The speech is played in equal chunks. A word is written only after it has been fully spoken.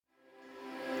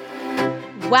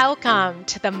Welcome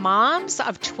to the Moms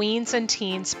of Tweens and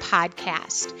Teens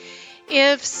podcast.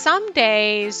 If some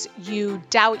days you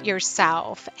doubt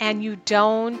yourself and you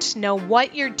don't know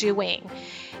what you're doing,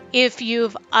 if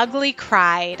you've ugly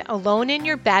cried alone in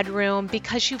your bedroom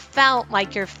because you felt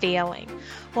like you're failing,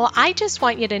 well, I just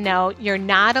want you to know you're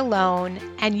not alone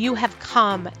and you have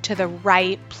come to the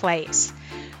right place.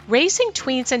 Raising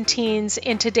tweens and teens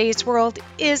in today's world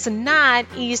is not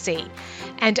easy,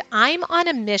 and I'm on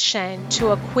a mission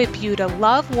to equip you to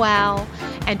love well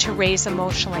and to raise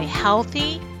emotionally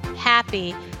healthy,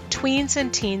 happy tweens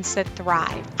and teens that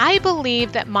thrive. I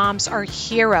believe that moms are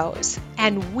heroes,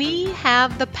 and we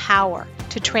have the power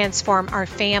to transform our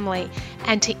family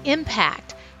and to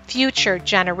impact future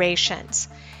generations.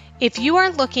 If you are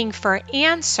looking for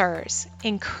answers,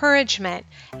 encouragement,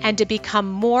 and to become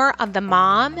more of the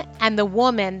mom and the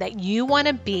woman that you want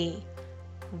to be,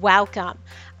 welcome.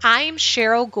 I'm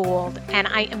Cheryl Gould, and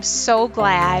I am so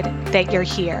glad that you're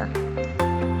here.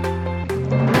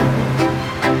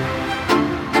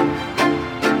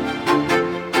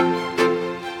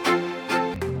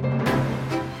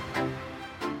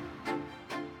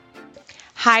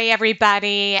 Hi,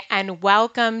 everybody, and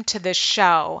welcome to the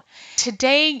show.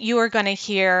 Today, you are going to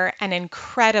hear an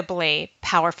incredibly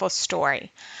powerful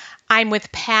story. I'm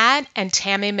with Pat and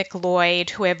Tammy McLeod,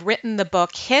 who have written the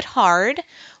book Hit Hard,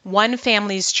 One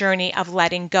Family's Journey of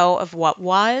Letting Go of What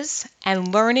Was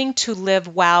and Learning to Live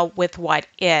Well with What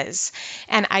Is.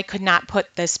 And I could not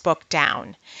put this book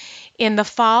down. In the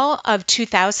fall of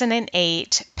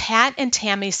 2008, Pat and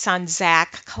Tammy's son,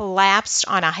 Zach, collapsed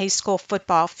on a high school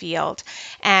football field,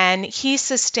 and he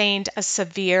sustained a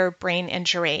severe brain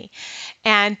injury.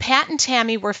 And Pat and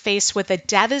Tammy were faced with a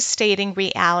devastating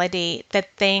reality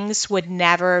that things would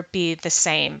never be the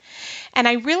same. And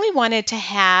I really wanted to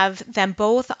have them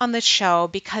both on the show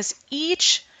because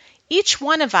each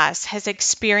one of us has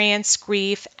experienced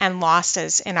grief and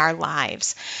losses in our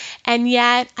lives. And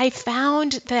yet I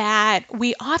found that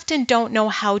we often don't know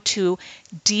how to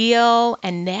deal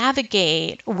and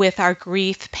navigate with our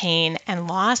grief, pain, and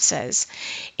losses.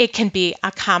 It can be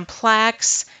a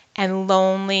complex and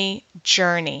lonely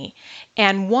journey,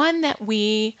 and one that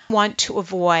we want to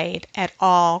avoid at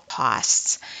all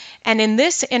costs. And in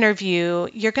this interview,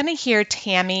 you're going to hear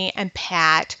Tammy and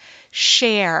Pat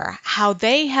share how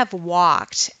they have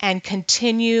walked and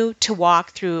continue to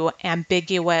walk through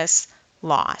ambiguous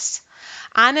loss.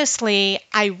 Honestly,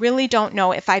 I really don't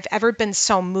know if I've ever been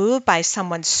so moved by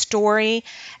someone's story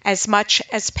as much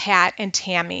as Pat and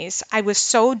Tammy's. I was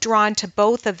so drawn to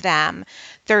both of them,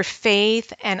 their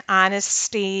faith and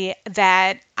honesty,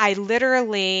 that I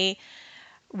literally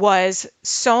was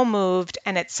so moved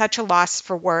and at such a loss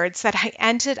for words that I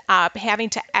ended up having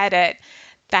to edit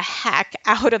the heck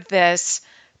out of this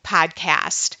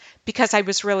podcast because I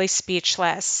was really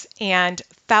speechless and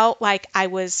felt like I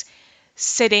was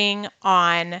sitting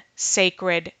on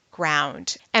sacred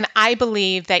ground. And I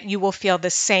believe that you will feel the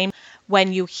same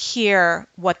when you hear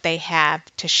what they have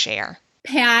to share.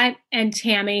 Pat and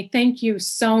Tammy, thank you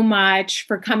so much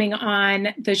for coming on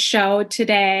the show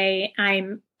today.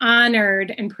 I'm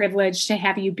honored and privileged to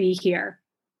have you be here.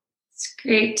 It's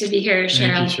great to be here,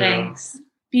 Cheryl. Thank you, Cheryl. Thanks.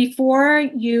 Before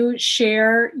you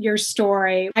share your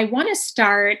story, I want to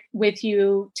start with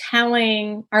you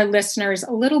telling our listeners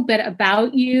a little bit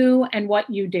about you and what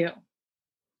you do.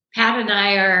 Pat and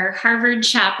I are Harvard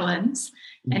chaplains,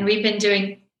 and we've been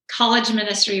doing college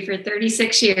ministry for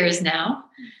 36 years now.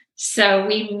 So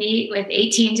we meet with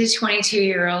 18 to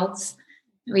 22-year-olds.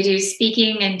 We do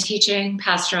speaking and teaching,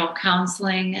 pastoral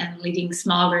counseling, and leading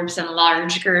small groups and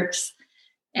large groups.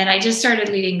 And I just started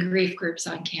leading grief groups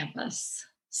on campus.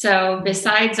 So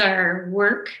besides our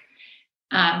work,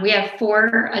 we have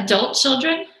 4 adult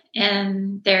children,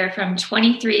 and they're from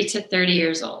 23 to 30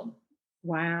 years old.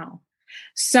 Wow.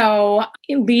 So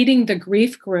leading the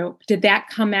grief group, did that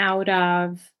come out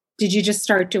of, did you just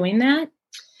start doing that?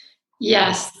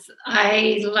 Yes,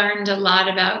 I learned a lot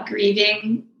about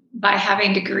grieving by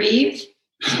having to grieve,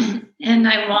 and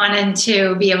I wanted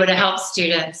to be able to help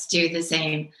students do the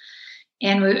same.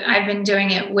 And I've been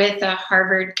doing it with a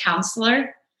Harvard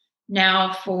counselor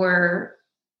now for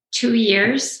 2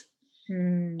 years.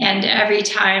 And every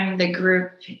time the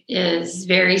group is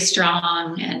very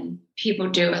strong and people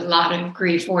do a lot of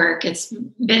grief work, it's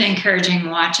been encouraging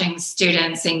watching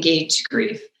students engage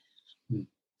grief.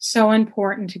 So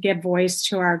important to give voice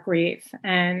to our grief,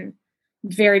 and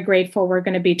very grateful we're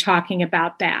going to be talking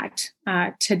about that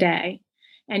today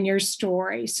and your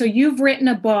story. So you've written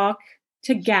a book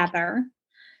together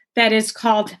that is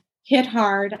called hit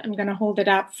hard. I'm going to hold it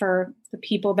up for the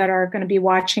people that are going to be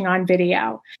watching on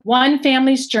video. One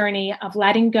family's journey of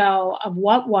letting go of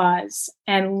what was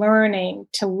and learning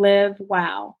to live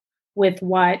well with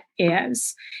what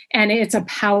is. And it's a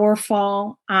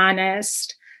powerful,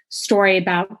 honest story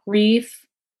about grief,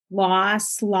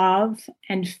 loss, love,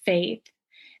 and faith.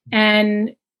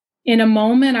 And in a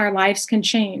moment, our lives can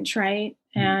change, right?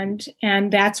 And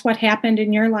that's what happened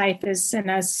in your life. Is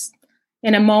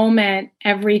in a moment,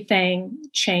 everything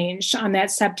changed on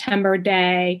that September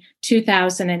day,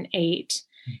 2008.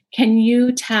 Can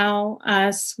you tell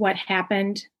us what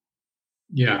happened?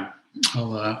 Yeah,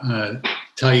 I'll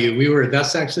tell you.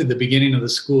 That's actually the beginning of the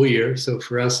school year. So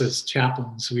for us as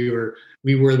chaplains, we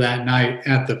were that night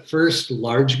at the first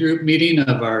large group meeting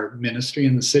of our ministry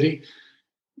in the city.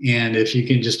 And if you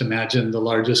can just imagine, the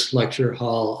largest lecture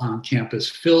hall on campus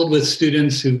filled with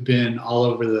students who've been all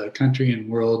over the country and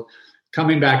world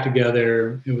coming back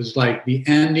together. It was like the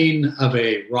ending of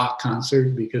a rock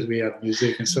concert because we have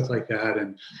music and stuff like that,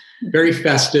 and very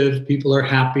festive. People are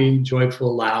happy,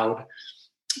 joyful, loud.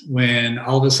 When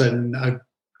all of a sudden a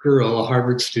girl, a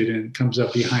Harvard student, comes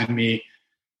up behind me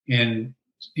and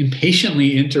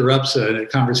impatiently interrupts a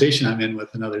conversation I'm in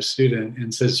with another student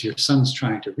and says, "Your son's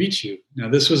trying to reach you." Now,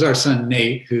 this was our son,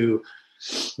 Nate, who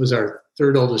was our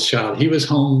third oldest child. He was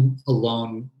home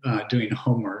alone doing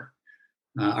homework.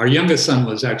 Our youngest son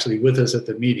was actually with us at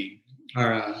the meeting.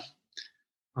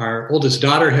 Our oldest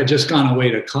daughter had just gone away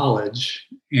to college.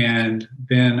 And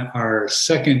then our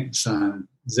second son,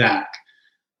 Zach,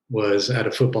 was at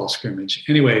a football scrimmage.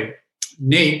 Anyway,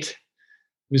 Nate,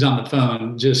 who's on the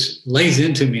phone, just lays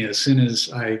into me as soon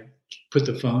as I put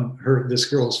this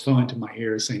girl's phone to my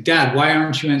ear, saying, "Dad, why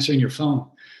aren't you answering your phone?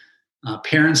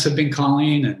 Parents have been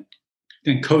calling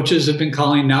and coaches have been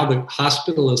calling. Now the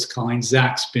hospital is calling.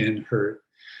 Zach's been hurt."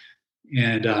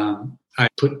 And I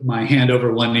put my hand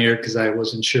over one ear because I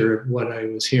wasn't sure what I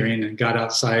was hearing, and got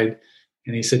outside.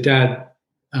 And he said, "Dad,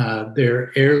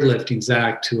 they're airlifting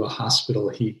Zach to a hospital.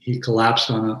 He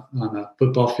collapsed on a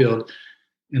football field,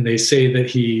 and they say that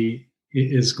he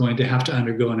is going to have to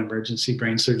undergo an emergency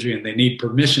brain surgery, and they need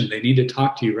permission. They need to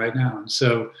talk to you right now." And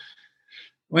so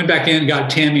went back in, got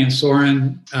Tammy and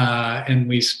Soren, and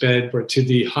we sped to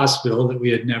the hospital that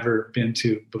we had never been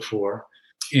to before.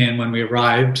 And when we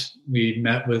arrived, we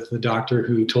met with the doctor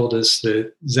who told us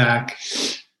that Zach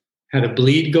had a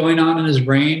bleed going on in his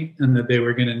brain and that they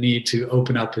were going to need to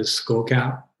open up his skull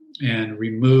cap and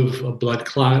remove a blood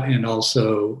clot and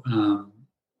also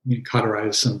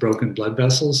cauterize some broken blood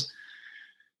vessels.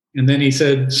 And then he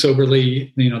said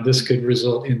soberly, this could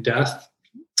result in death,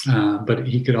 but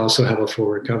he could also have a full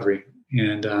recovery.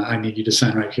 And I need you to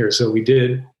sign right here. So we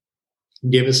did.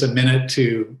 Give us a minute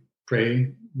to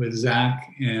pray with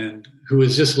Zach, and who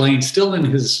was just laying still in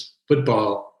his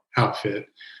football outfit,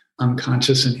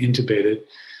 unconscious and intubated.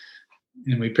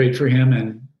 And we prayed for him,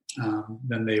 and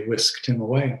then they whisked him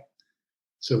away.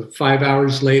 So 5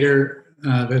 hours later,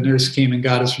 the nurse came and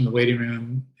got us from the waiting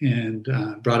room and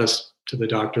brought us to the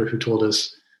doctor, who told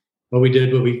us, well, we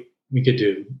did what we could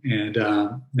do, and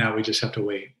now we just have to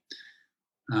wait.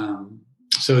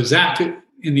 So Zach,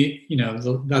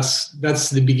 that's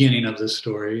the beginning of the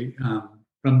story.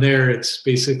 From there, it's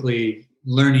basically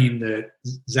learning that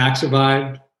Zach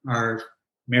survived, our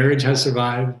marriage has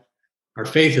survived, our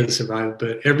faith has survived,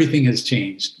 but everything has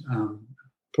changed.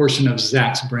 Portion of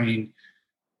Zach's brain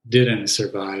didn't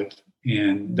survive,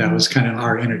 and that was kind of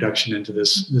our introduction into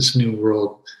this new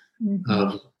world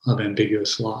of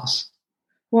ambiguous loss.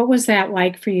 What was that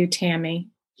like for you, Tammy,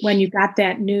 when you got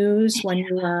that news, when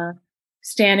you were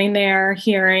standing there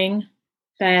hearing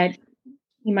that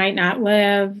you might not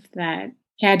live, that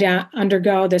had to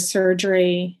undergo the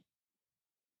surgery?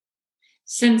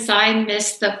 Since I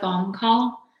missed the phone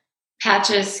call,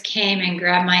 Patches came and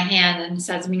grabbed my hand and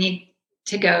says, "We need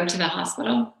to go to the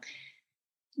hospital."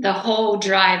 The whole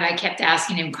drive, I kept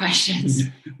asking him questions.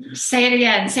 Say it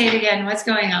again. What's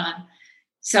going on?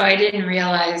 So I didn't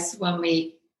realize when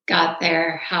we got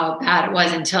there how bad it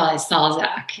was until I saw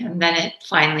Zach, and then it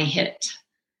finally hit.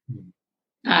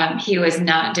 He was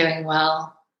not doing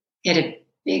well. He had a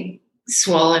big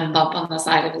swollen bump on the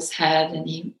side of his head, and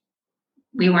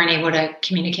we weren't able to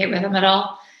communicate with him at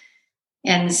all.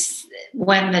 And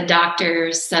when the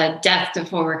doctor said death to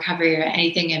full recovery or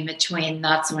anything in between,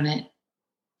 that's when it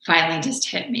finally just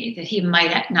hit me that he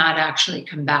might not actually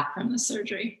come back from the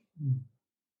surgery.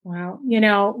 Wow.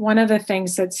 One of the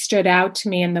things that stood out to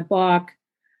me in the book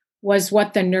was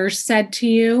what the nurse said to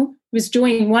you. He was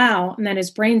doing well, and then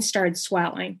his brain started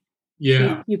swelling.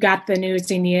 Yeah. You got the news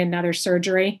he needed another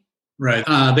surgery. Right.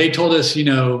 They told us,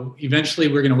 eventually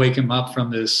we're going to wake him up from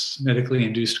this medically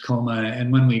induced coma.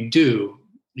 And when we do,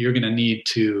 you're going to need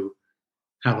to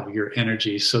have your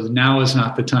energy. So now is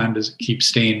not the time to keep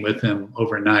staying with him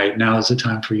overnight. Now is the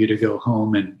time for you to go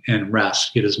home and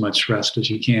rest, get as much rest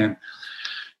as you can.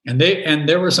 And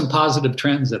there were some positive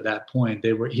trends at that point.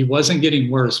 He wasn't getting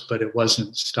worse, but it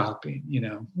wasn't stopping,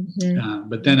 Mm-hmm.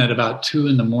 But then at about 2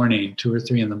 or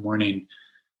 3 in the morning,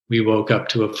 we woke up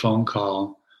to a phone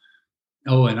call.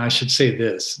 Oh, and I should say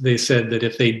this. They said that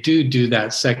if they do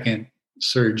that second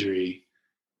surgery,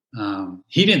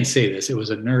 he didn't say this. It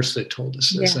was a nurse that told us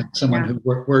this. Yeah, Someone who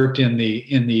worked in the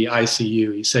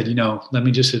ICU. He said, let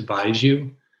me just advise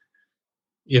you.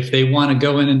 If they want to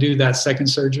go in and do that second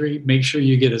surgery, make sure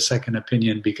you get a second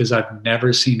opinion, because I've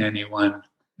never seen anyone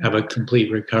have a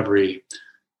complete recovery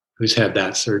who's had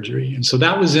that surgery. And so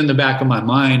that was in the back of my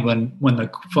mind when the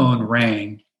phone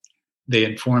rang. They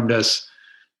informed us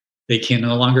they can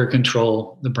no longer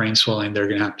control the brain swelling. They're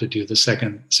going to have to do the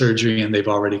second surgery, and they've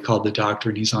already called the doctor,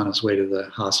 and he's on his way to the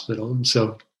hospital. And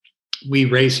so we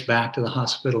raced back to the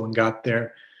hospital and got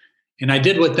there. And I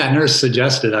did what that nurse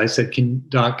suggested. I said,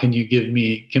 Doc, can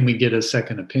we get a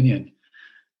second opinion?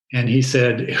 And he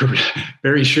said,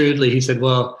 very shrewdly, he said,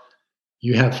 well,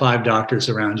 you have 5 doctors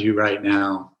around you right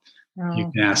now. Oh. You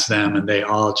can ask them. And they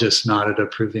all just nodded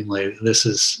approvingly. This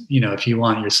is, if you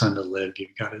want your son to live,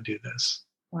 you've got to do this.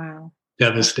 Wow.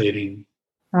 Devastating.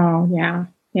 Oh, yeah.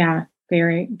 Yeah.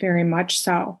 Very, very much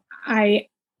so. I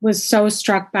was so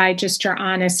struck by just your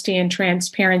honesty and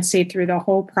transparency through the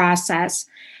whole process,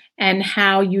 and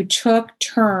how you took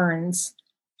turns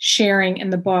sharing in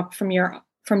the book from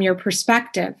your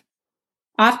perspective.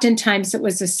 Oftentimes it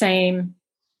was the same,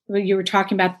 you were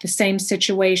talking about the same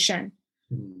situation,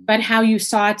 but how you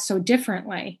saw it so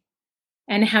differently,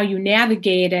 and how you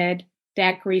navigated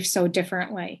that grief so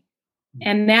differently.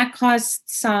 And that caused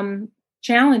some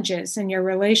challenges in your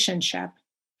relationship.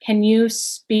 Can you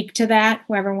speak to that?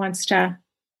 Whoever wants to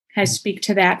speak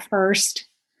to that first.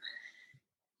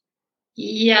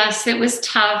 Yes, it was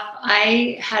tough.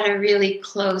 I had a really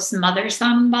close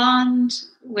mother-son bond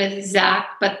with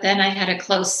Zach, but then I had a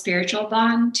close spiritual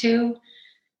bond too.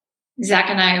 Zach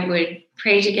and I would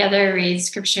pray together, read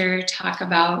scripture, talk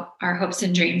about our hopes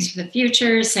and dreams for the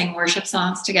future, sing worship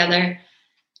songs together.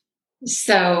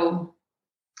 So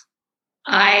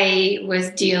I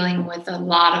was dealing with a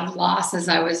lot of loss as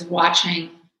I was watching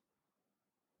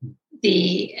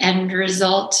the end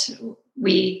result.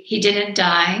 He didn't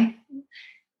die,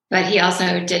 but he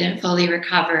also didn't fully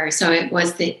recover. So it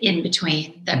was the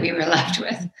in-between that we were left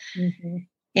with. Mm-hmm.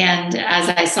 And as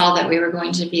I saw that we were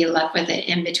going to be left with it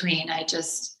in between, I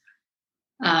just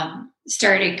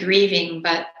started grieving.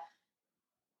 But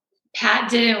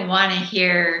Pat didn't want to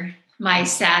hear my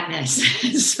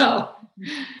sadness. So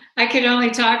I could only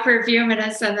talk for a few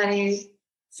minutes, and then he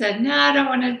said, no, I don't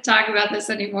want to talk about this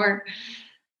anymore.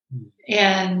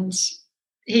 And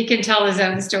he can tell his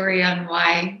own story on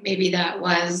why maybe that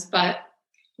was, but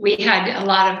we had a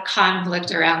lot of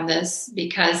conflict around this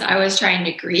because I was trying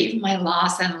to grieve my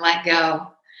loss and let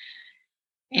go.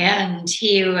 And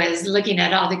he was looking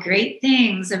at all the great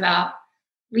things about,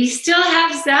 we still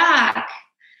have Zach.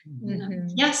 Mm-hmm.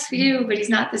 Yes, we do, but he's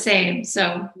not the same.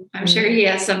 So I'm sure he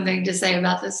has something to say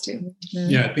about this too.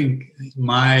 Yeah, I think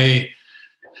I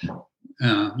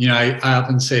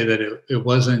often say that it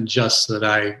wasn't just that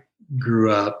I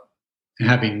grew up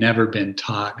having never been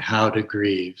taught how to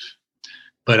grieve,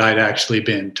 but I'd actually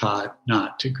been taught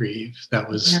not to grieve. That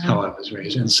was how I was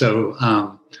raised. And so,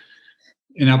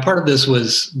 part of this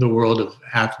was the world of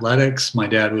athletics. My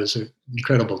dad was an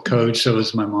incredible coach. So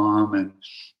was my mom. And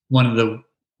one of the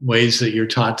ways that you're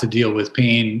taught to deal with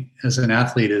pain as an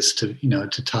athlete is to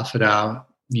tough it out.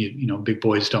 Big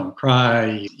boys don't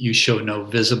cry. You show no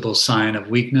visible sign of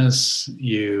weakness.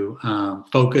 You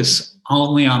focus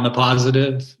only on the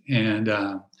positive and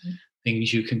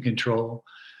things you can control.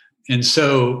 And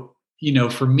so,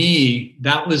 for me,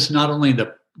 that was not only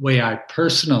the way I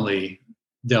personally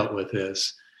dealt with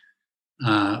this,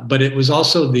 but it was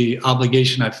also the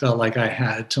obligation I felt like I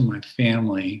had to my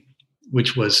family,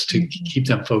 which was to keep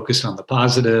them focused on the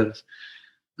positive,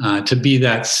 to be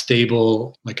that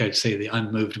stable, like I'd say, the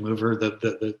unmoved mover,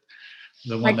 the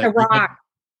one like the rock.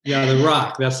 Yeah, the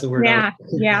rock. That's the word. Yeah.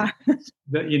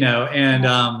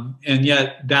 And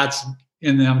yet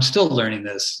and I'm still learning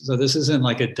this. So this isn't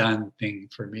like a done thing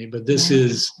for me, but this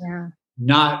is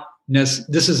not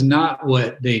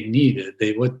what they needed.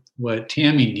 What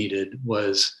Tammy needed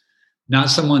was not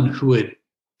someone who would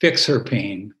fix her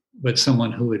pain, but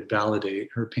someone who would validate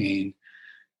her pain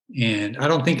And I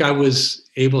don't think I was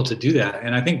able to do that.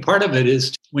 And I think part of it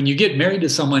is when you get married to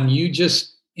someone, you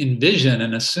just envision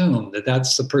and assume that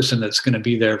that's the person that's going to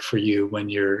be there for you when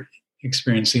you're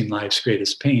experiencing life's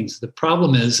greatest pains. The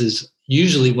problem is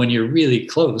usually when you're really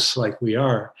close, like we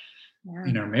are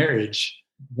in our marriage,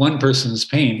 one person's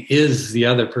pain is the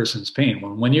other person's pain.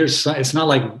 When you're, it's not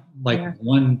like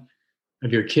one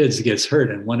of your kids gets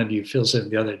hurt and one of you feels it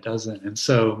and the other doesn't. And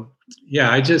so,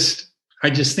 I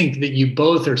just think that you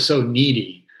both are so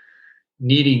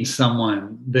needing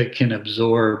someone that can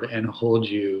absorb and hold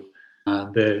you,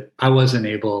 that I wasn't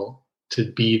able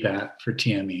to be that for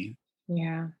Tammy.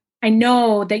 Yeah. I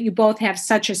know that you both have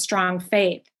such a strong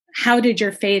faith. How did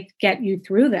your faith get you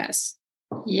through this?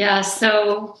 Yeah,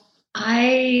 so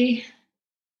I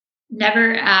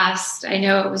never asked. I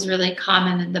know it was really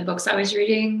common in the books I was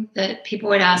reading that people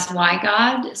would ask, why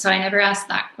God? So I never asked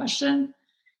that question.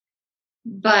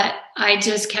 But I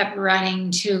just kept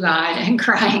running to God and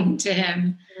crying to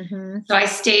him. Mm-hmm. So I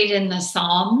stayed in the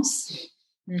Psalms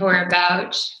for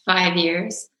about 5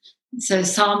 years. So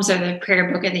Psalms are the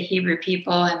prayer book of the Hebrew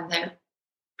people, and the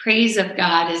praise of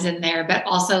God is in there, but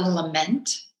also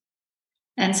lament.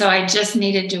 And so I just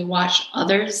needed to watch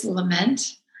others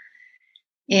lament.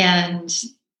 And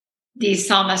these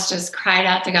psalmists just cried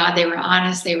out to God. They were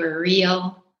honest, they were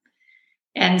real.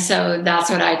 And so that's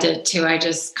what I did too. I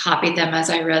just copied them as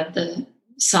I read the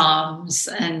Psalms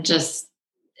and just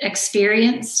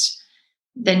experienced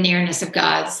the nearness of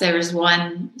God. So there was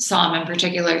one psalm in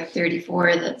particular,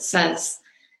 34, that says,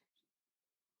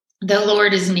 "The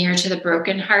Lord is near to the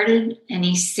brokenhearted, and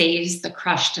he saves the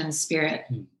crushed in spirit."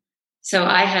 So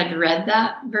I had read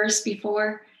that verse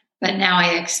before, but now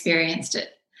I experienced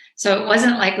it. So it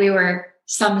wasn't like we were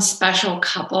some special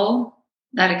couple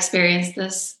that experienced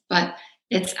this, but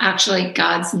it's actually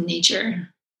God's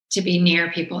nature to be near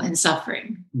people in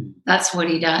suffering. That's what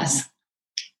he does.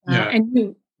 Yeah.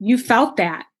 And you felt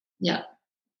that. Yeah.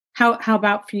 How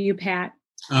about for you, Pat?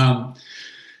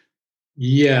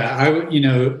 We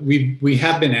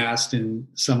have been asked in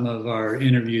some of our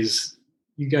interviews,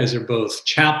 you guys are both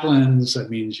chaplains. That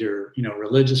means you're,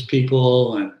 religious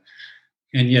people.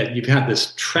 And yet you've had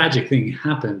this tragic thing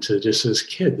happen to just this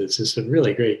kid that's just a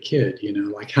really great kid,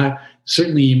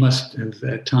 certainly you must have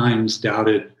at times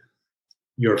doubted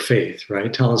your faith,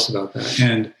 right? Tell us about that.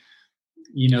 And,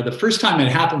 the first time it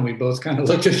happened, we both kind of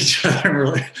looked at each other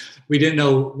and we didn't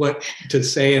know what to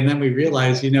say. And then we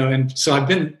realized, and so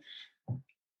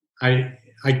I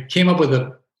came up with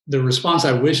the response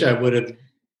I wish I would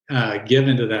have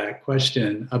given to that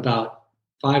question about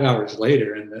 5 hours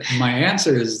later. And my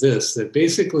answer is this, that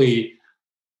basically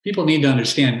people need to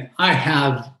understand I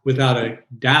have, without a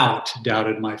doubt,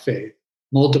 doubted my faith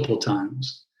multiple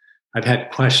times. I've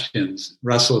had questions,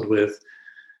 wrestled with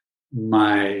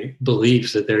my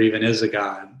beliefs that there even is a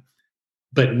God,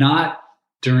 but not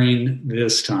during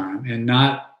this time and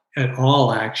not at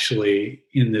all actually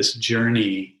in this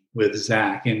journey with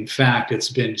Zach. In fact, it's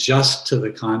been just to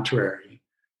the contrary,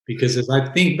 because as I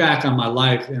think back on my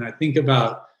life and I think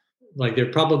about, there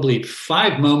are probably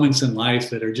 5 moments in life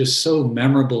that are just so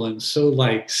memorable and so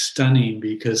stunning,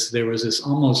 because there was this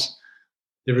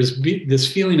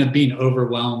feeling of being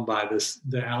overwhelmed by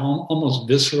the almost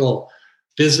visceral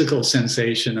physical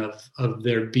sensation of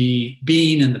there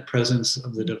being in the presence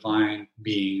of the divine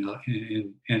being,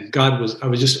 and I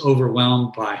was just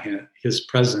overwhelmed by his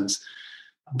presence.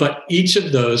 But each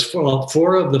of those,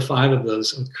 4 of the 5 of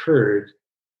those occurred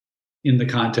in the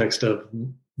context of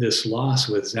this loss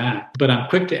with Zach. But I'm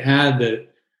quick to add that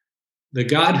the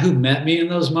God who met me in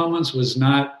those moments was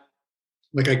not,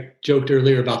 like I joked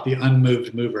earlier about the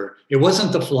unmoved mover. It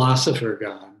wasn't the philosopher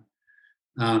God.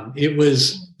 It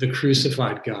was the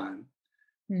crucified God.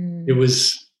 It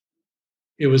was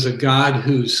a God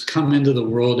who's come into the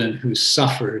world and who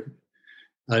suffered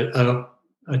a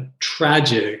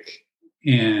tragic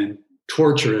and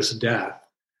torturous death,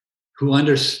 who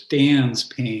understands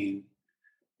pain.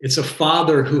 It's a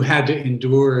father who had to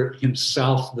endure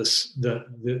himself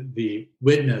the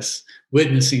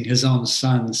witnessing his own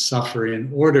son suffer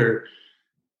in order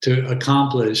to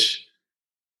accomplish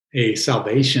a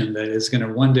salvation that is going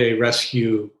to one day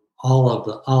rescue all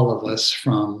of us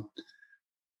from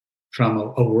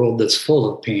a world that's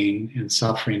full of pain and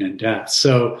suffering and death.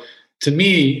 So to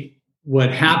me,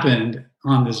 what happened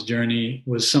on this journey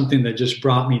was something that just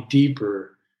brought me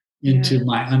deeper into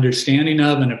my understanding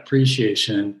of and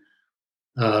appreciation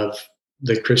of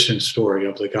the Christian story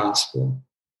of the gospel,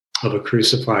 of a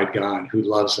crucified God who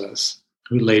loves us,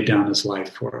 who laid down his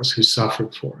life for us, who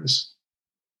suffered for us.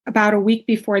 About a week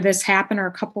before this happened, or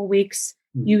a couple of weeks,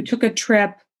 you took a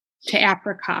trip to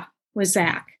Africa with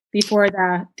Zach. before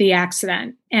the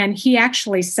accident. And he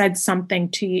actually said something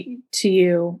to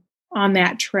you on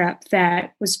that trip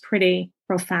that was pretty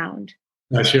profound.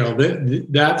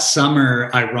 Cheryl, that summer,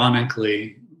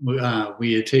 ironically,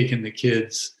 we had taken the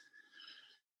kids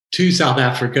to South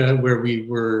Africa, where we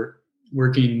were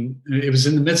working. It was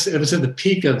at the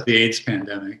peak of the AIDS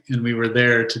pandemic, and we were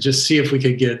there to just see if we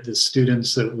could get the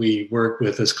students that we work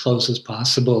with as close as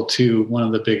possible to one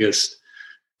of the biggest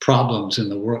problems in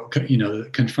the world,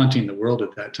 confronting the world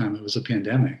at that time. It was a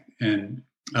pandemic, and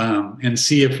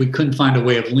see if we couldn't find a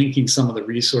way of linking some of the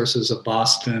resources of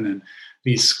Boston and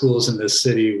these schools in this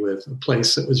city with a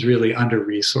place that was really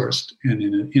under-resourced and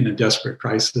in a desperate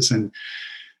crisis. And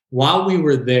while we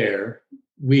were there,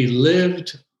 we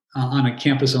lived on a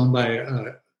campus owned by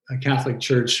a Catholic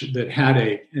church that had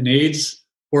an AIDS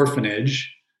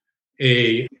orphanage,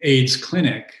 a AIDS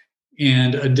clinic,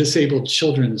 and a disabled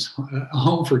a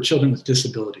home for children with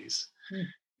disabilities.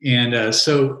 And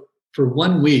so for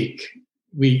 1 week,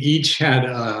 we each had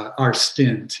our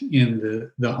stint in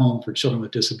the home for children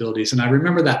with disabilities. And I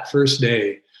remember that first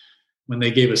day when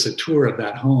they gave us a tour of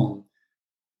that home,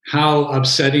 how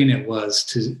upsetting it was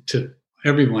to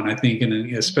everyone, I think,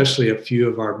 and especially a few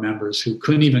of our members who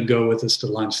couldn't even go with us to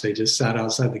lunch. They just sat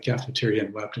outside the cafeteria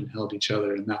and wept and held each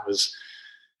other,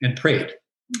 and prayed.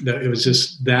 It was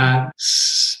just that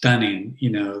stunning,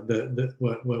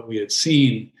 what we had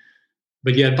seen.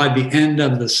 But yet by the end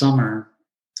of the summer,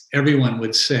 everyone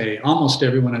would say, almost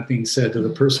everyone, I think, said to the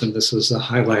person, this was the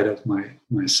highlight of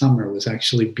my summer, was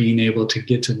actually being able to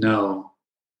get to know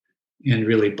and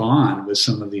really bond with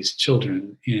some of these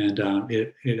children. And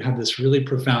it had this really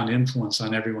profound influence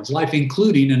on everyone's life,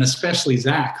 including and especially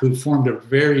Zach, who formed a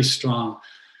very strong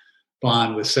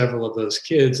bond with several of those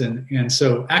kids. And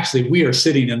so actually we are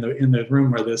sitting in the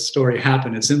room where this story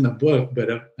happened. It's in the book, but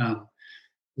it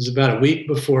was about a week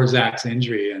before Zach's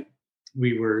injury. And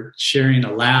we were sharing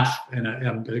a laugh and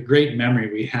a great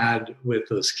memory we had with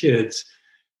those kids.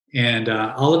 And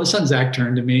all of a sudden, Zach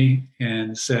turned to me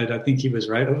and said, I think he was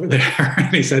right over there.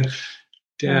 And he said,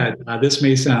 Dad, this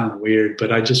may sound weird,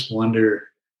 but I just wonder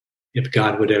if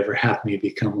God would ever have me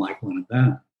become like one of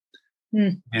them.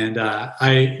 And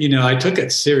I took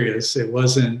it serious. It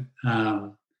wasn't,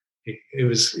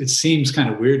 it seems kind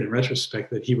of weird in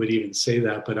retrospect that he would even say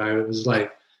that, but I was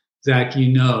like, Zach,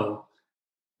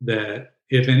 that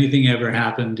if anything ever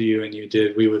happened to you and you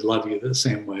did, we would love you the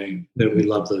same way that we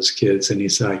love those kids. And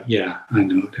he's like, yeah, I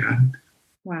know, Dad.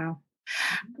 Wow.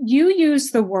 You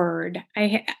use the word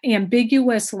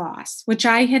ambiguous loss, which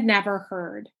I had never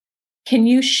heard. Can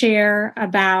you share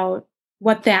about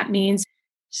what that means?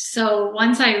 So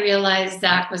once I realized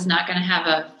Zach was not going to have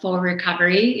a full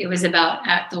recovery, it was about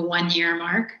at the 1 year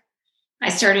mark, I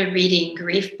started reading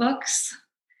grief books,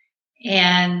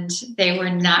 and they were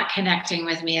not connecting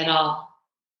with me at all.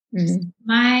 Mm-hmm.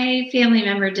 My family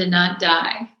member did not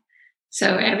die.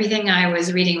 So everything I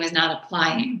was reading was not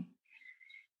applying.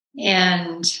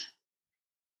 And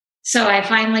so I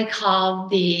finally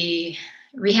called the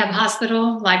rehab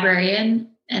hospital librarian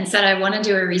and said, I want to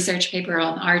do a research paper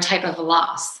on our type of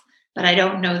loss, but I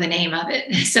don't know the name of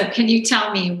it. So can you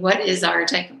tell me what is our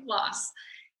type of loss?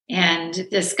 And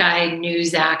this guy knew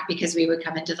Zach because we would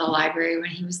come into the library when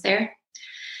he was there.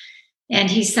 And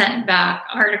he sent back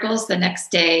articles the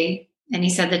next day. And he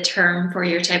said the term for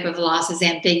your type of loss is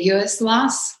ambiguous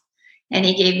loss. And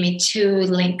he gave me 2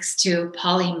 links to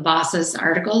Pauline Boss's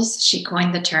articles. She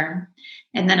coined the term.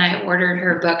 And then I ordered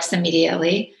her books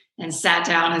immediately and sat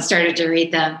down and started to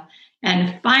read them.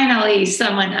 And finally,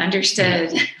 someone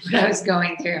understood what I was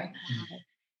going through.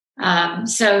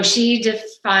 So she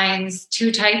defines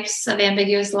 2 types of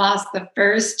ambiguous loss. The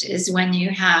first is when you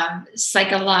have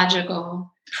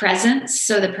psychological presence.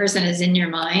 So the person is in your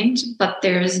mind, but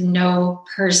there's no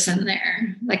person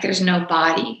there. Like there's no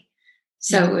body.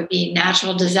 So it would be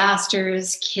natural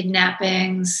disasters,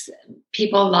 kidnappings,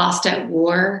 people lost at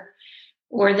war,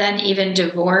 or then even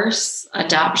divorce,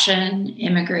 adoption,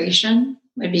 immigration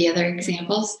would be other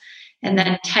examples. And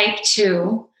then type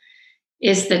 2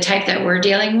 is the type that we're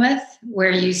dealing with,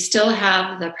 where you still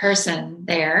have the person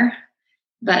there,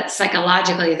 but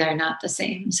psychologically they're not the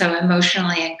same. So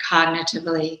emotionally and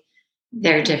cognitively,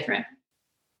 they're different.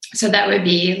 So that would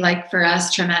be like for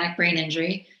us, traumatic brain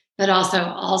injury, but also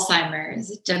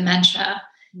Alzheimer's, dementia,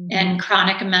 and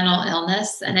chronic mental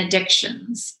illness and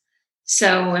addictions.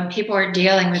 So when people are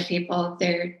dealing with people,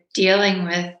 they're dealing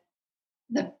with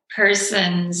the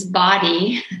person's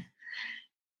body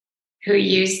who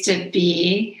used to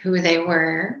be who they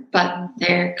were, but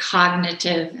their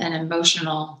cognitive and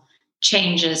emotional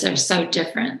changes are so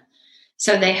different.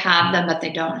 So they have them, but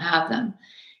they don't have them.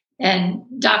 And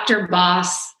Dr.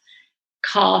 Boss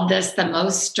called this the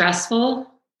most stressful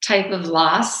type of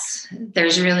loss.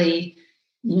 There's really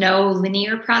no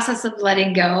linear process of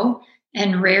letting go,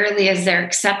 and rarely is there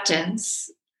acceptance.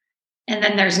 And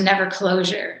then there's never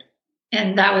closure.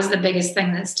 And that was the biggest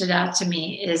thing that stood out to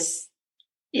me is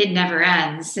it never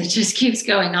ends. It just keeps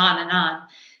going on and on.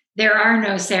 There are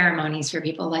no ceremonies for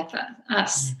people like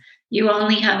us. You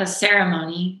only have a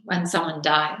ceremony when someone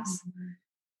dies.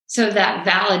 So that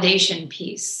validation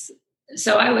piece.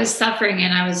 So I was suffering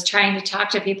and I was trying to talk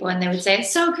to people and they would say,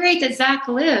 it's so great that Zach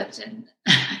lived. And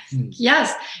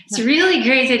yes, it's really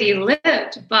great that he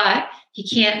lived, but he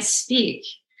can't speak.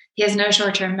 He has no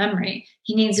short-term memory.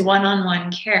 He needs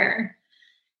one-on-one care.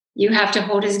 You have to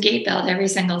hold his gait belt every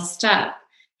single step.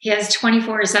 He has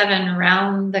 24/7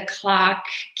 round-the-clock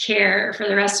care for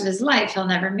the rest of his life. He'll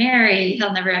never marry.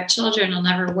 He'll never have children. He'll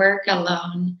never work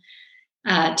alone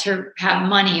to have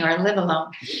money or live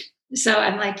alone. So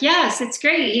I'm like, yes, it's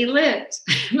great. He lived,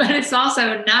 but it's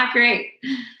also not great.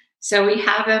 So we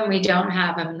have him, we don't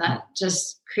have him. That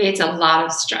just creates a lot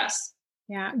of stress.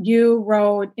 Yeah. You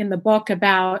wrote in the book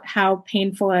about how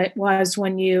painful it was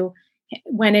when you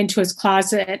went into his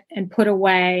closet and put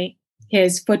away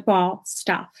his football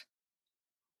stuff.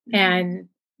 And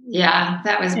yeah,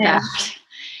 that was bad.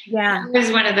 Yeah. It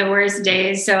was one of the worst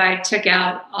days. So I took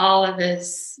out all of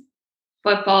his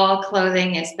football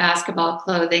clothing, his basketball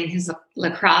clothing, his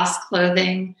lacrosse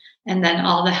clothing, and then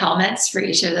all the helmets for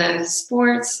each of those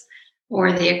sports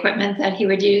or the equipment that he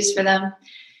would use for them.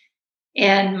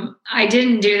 And I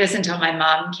didn't do this until my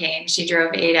mom came. She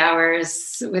drove 8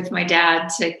 hours with my dad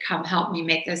to come help me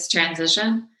make this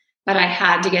transition. But I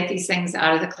had to get these things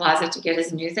out of the closet to get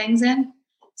his new things in.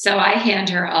 So I hand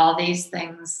her all these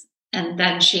things, and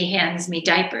then she hands me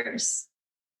diapers.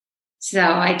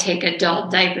 So I take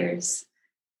adult diapers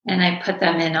and I put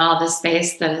them in all the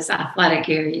space that his athletic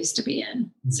gear used to be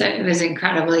in. So it was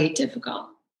incredibly difficult.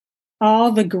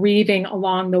 All the grieving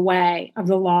along the way of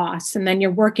the loss. And then you're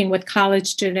working with college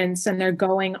students and they're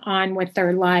going on with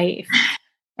their life.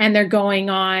 And they're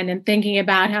going on and thinking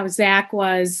about how Zach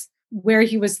was, where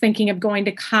he was thinking of going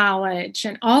to college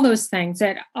and all those things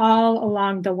that all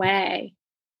along the way,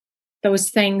 those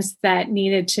things that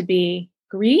needed to be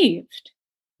grieved.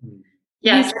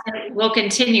 Yes, it will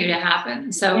continue to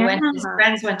happen. So when his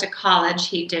friends went to college,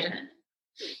 he didn't.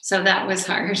 So that was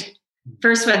hard.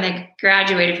 First, when they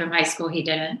graduated from high school, he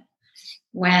didn't.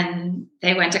 When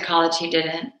they went to college, he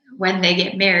didn't. When they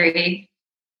get married,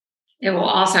 it will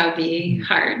also be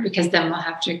hard because then we'll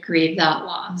have to grieve that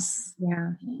loss.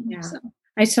 Yeah. So.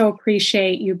 I so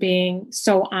appreciate you being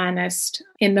so honest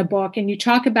in the book. And you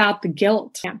talk about the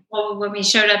guilt. Yeah. Well, when we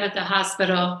showed up at the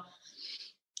hospital,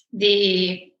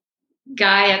 the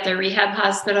guy at the rehab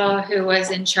hospital who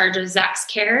was in charge of Zach's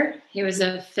care, he was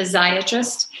a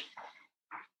physiatrist.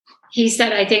 He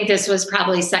said, I think this was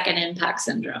probably second impact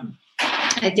syndrome.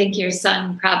 I think your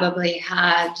son probably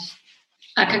had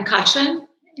a concussion.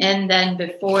 And then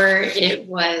before it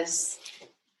was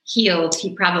healed,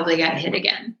 he probably got hit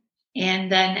again. And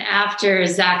then after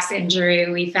Zach's injury,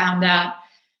 we found out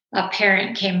a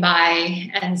parent came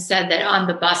by and said that on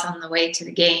the bus on the way to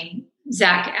the game,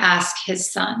 Zach asked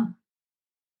his son,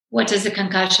 what does a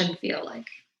concussion feel like?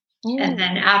 And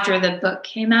then after the book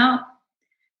came out,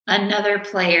 another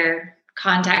player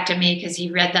contacted me because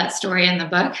he read that story in the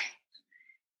book.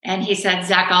 And he said,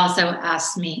 Zach also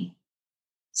asked me.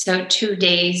 So 2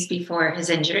 days before his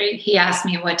injury, he asked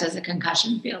me, what does a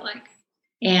concussion feel like?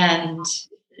 And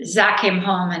Zach came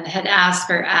home and had asked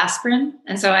for aspirin.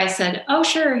 And so I said, oh,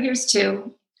 sure, here's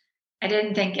 2. I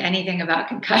didn't think anything about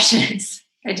concussions.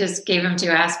 I just gave him 2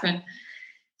 aspirin.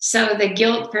 So the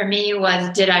guilt for me was,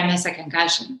 did I miss a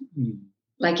concussion?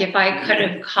 Like if I could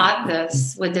have caught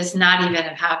this, would this not even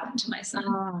have happened to my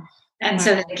son? And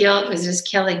so the guilt was just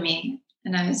killing me.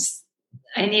 And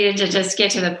I needed to just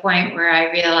get to the point where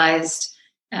I realized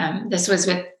this was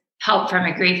with help from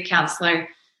a grief counselor.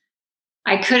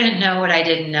 I couldn't know what I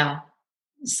didn't know.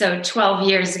 So 12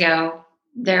 years ago,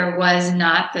 there was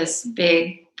not this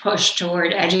big push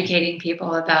toward educating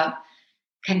people about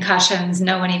concussions.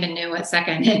 No one even knew what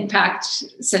second impact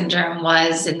syndrome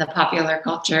was in the popular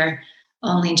culture,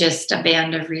 only just a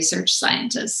band of research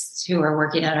scientists who were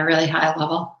working at a really high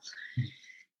level.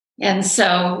 And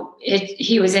so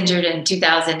he was injured in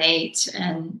 2008,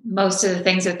 and most of the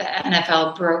things with the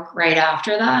NFL broke right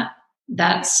after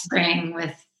that spring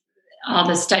with all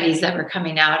the studies that were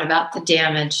coming out about the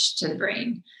damage to the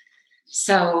brain.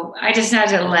 So I just had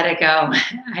to let it go.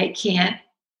 I can't.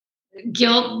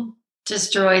 Guilt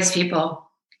destroys people.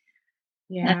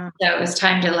 Yeah. And so it was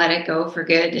time to let it go for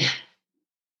good.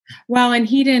 Well, and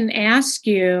he didn't ask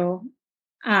you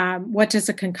what does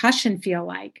a concussion feel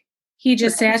like? He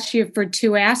just asked you for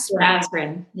 2 aspirin.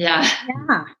 Aspirin, yeah.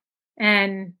 Yeah.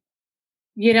 And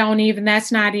you don't even,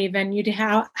 that's not even,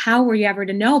 how were you ever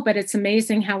to know? But it's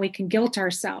amazing how we can guilt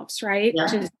ourselves, right? Yeah.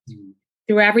 Just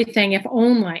through everything. If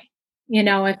only,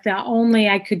 if only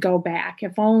I could go back,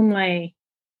 if only.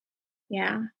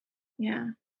 Yeah. Yeah.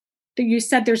 You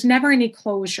said there's never any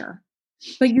closure,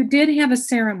 but you did have a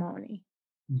ceremony.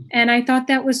 And I thought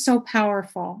that was so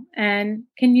powerful. And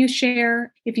can you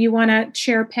share, if you want to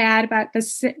share, Pat, about the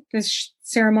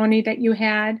ceremony that you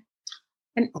had?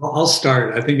 And I'll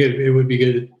start. I think it would be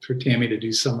good for Tammy to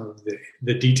do some of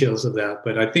the details of that.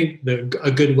 But I think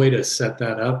a good way to set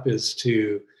that up is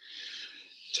to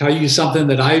tell you something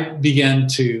that I began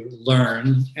to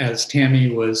learn as Tammy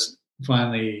was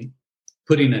finally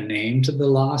putting a name to the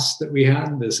loss that we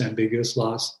had, this ambiguous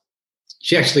loss.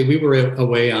 We were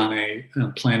away on a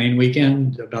planning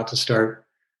weekend about to start.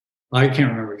 I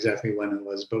can't remember exactly when it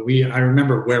was, but I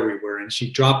remember where we were, and she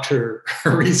dropped her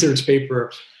research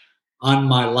paper on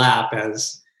my lap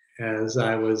as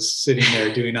I was sitting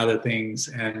there doing other things.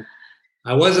 And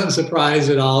I wasn't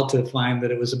surprised at all to find that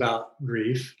it was about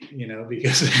grief,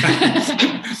 because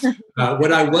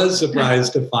what I was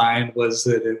surprised to find was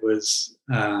that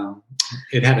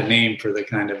it had a name for the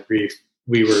kind of grief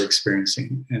we were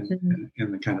experiencing and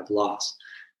the kind of loss,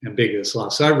 ambiguous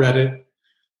loss. So I read it,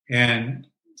 and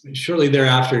shortly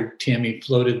thereafter, Tammy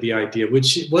floated the idea,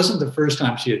 which wasn't the first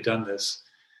time she had done this,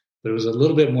 but it was a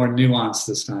little bit more nuanced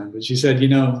this time. But she said, do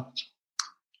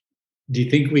you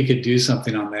think we could do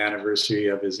something on the anniversary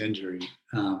of his injury?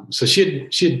 So she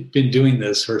had been doing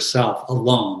this herself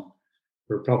alone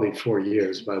for probably 4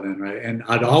 years by then, right? And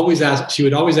she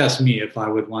would always ask me if I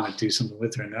would want to do something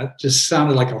with her. And that just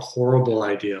sounded like a horrible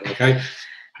idea.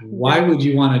 Why would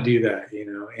you want to do that?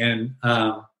 And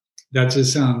that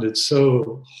just sounded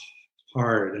so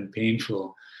hard and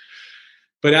painful.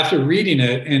 But after reading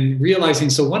it and realizing,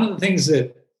 so one of the things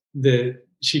that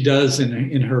she does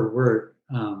in her work,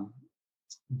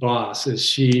 Boss, is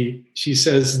she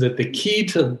says that the key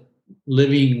to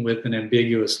living with an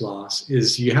ambiguous loss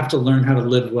is you have to learn how to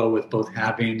live well with both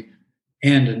having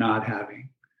and not having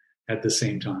at the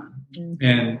same time. Mm-hmm.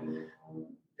 And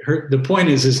the point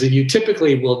is that you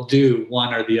typically will do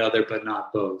one or the other, but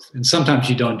not both. And sometimes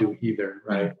you don't do either,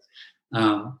 right?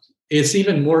 It's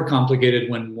even more complicated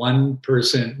when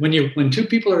when two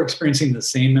people are experiencing the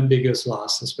same ambiguous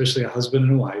loss, especially a husband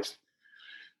and a wife,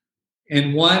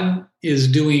 and one is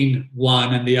doing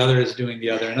one and the other is doing the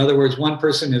other. In other words, one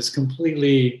person is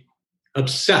completely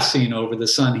obsessing over the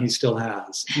son he still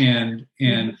has and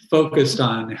focused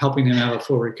on helping him have a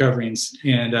full recovery,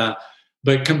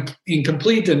 but in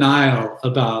complete denial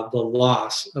about the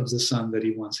loss of the son that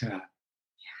he once had.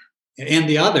 Yeah. And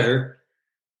the other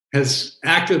has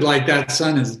acted like that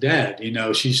son is dead.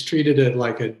 She's treated it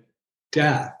like a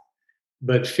death,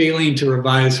 but failing to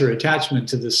revise her attachment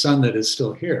to the son that is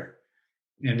still here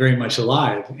and very much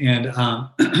alive. And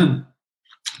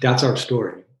that's our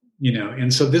story,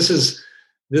 And so this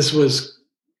was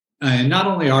not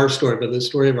only our story, but the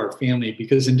story of our family,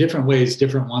 because in different ways,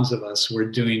 different ones of us were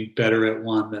doing better at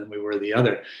one than we were the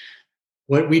other.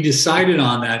 What we decided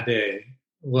on that day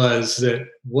was that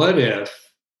what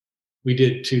if we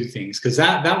did two things? Because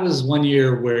that was 1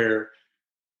 year where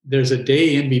there's a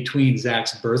day in between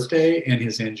Zach's birthday and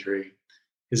his injury.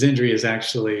 His injury is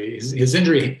actually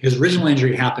his original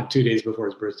injury happened 2 days before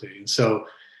his birthday. And so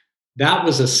that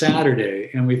was a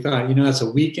Saturday. And we thought, that's a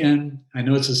weekend. I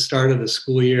know it's the start of the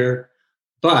school year,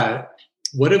 but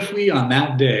what if we on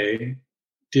that day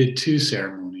did two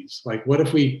ceremonies? Like, what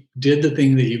if we did the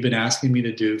thing that you've been asking me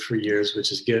to do for years,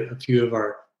 which is get a few of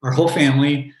our whole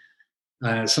family,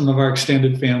 some of our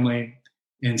extended family,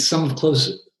 and some of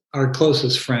our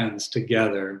closest friends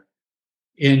together,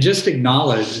 and just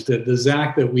acknowledge that the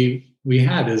Zach that we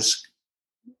had is,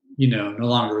 no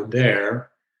longer there,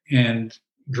 and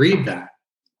grieve that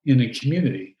in a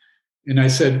community. And I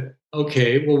said,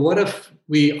 okay, well, what if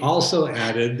we also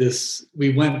added this?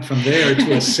 We went from there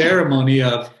to a ceremony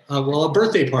of, a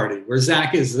birthday party where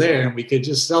Zach is there, and we could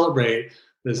just celebrate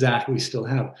the Zach we still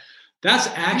have. That's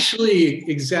actually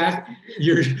exact.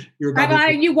 You're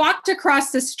you walked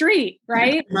across the street,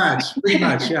 right? Pretty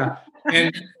much, yeah.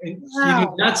 And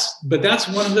wow. That's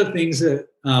one of the things that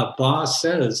Boss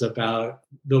says about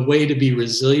the way to be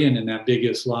resilient in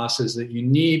ambiguous loss is that you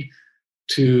need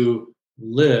to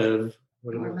live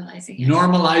normalizing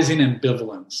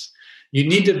ambivalence. You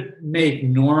need to make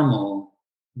normal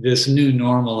this new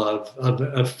normal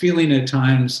of feeling at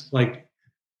times like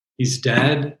he's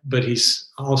dead, but he's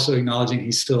also acknowledging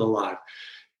he's still alive.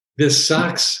 This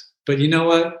sucks, but you know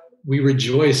what? we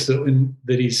rejoice that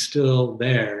he's still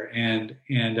there, and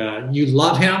you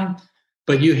love him,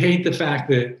 but you hate the fact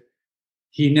that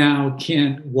he now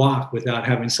can't walk without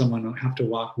having someone have to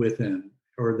walk with him,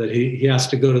 or that he has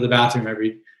to go to the bathroom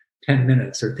every 10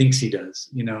 minutes or thinks he does.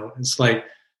 It's like,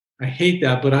 I hate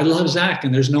that, but I love Zach,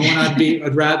 and there's no one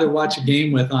I'd rather watch a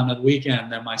game with on a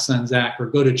weekend than my son Zach, or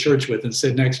go to church with and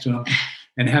sit next to him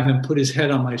and have him put his head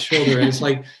on my shoulder. And it's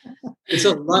like, it's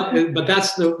a lot, but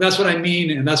that's what I mean,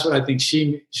 and that's what I think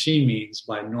she means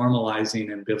by normalizing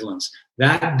ambivalence.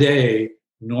 That day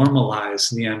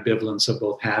normalized the ambivalence of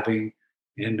both having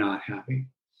and not having.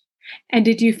 And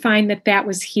did you find that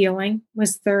was healing?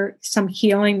 Was there some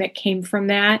healing that came from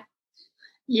that?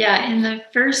 Yeah, in the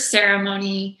first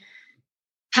ceremony,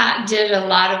 Pat did a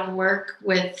lot of work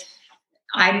with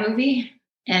iMovie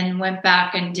and went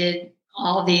back and did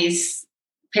all these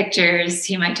pictures.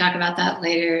 He might talk about that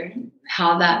later,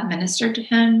 how that ministered to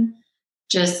him,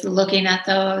 just looking at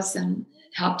those, and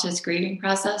helped his grieving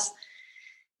process.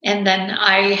 And then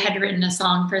I had written a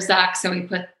song for Zach, so we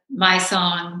put my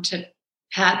song to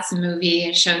Pat's movie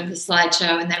and showed the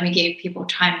slideshow, and then we gave people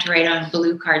time to write on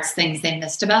blue cards things they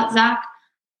missed about Zach.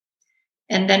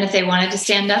 And then if they wanted to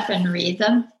stand up and read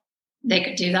them, they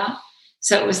could do that.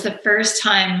 So it was the first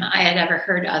time I had ever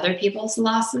heard other people's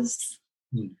losses.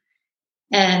 Mm.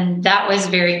 And that was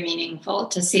very meaningful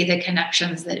to see the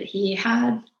connections that he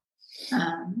had.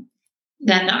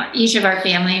 Then each of our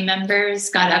family members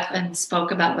got up and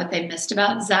spoke about what they missed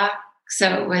about Zach.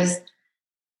 So it was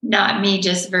not me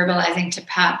just verbalizing to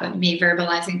Pat, but me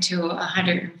verbalizing to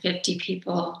 150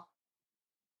 people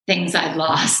things I'd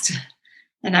lost.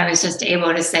 And I was just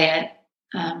able to say it,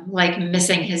 like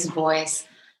missing his voice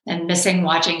and missing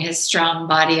watching his strong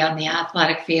body on the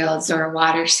athletic fields or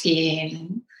water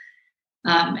skiing,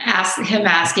 and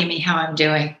asking me how I'm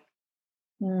doing,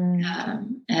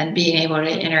 and being able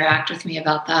to interact with me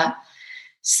about that.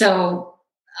 So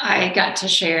I got to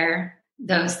share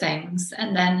those things.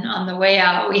 And then on the way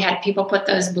out, we had people put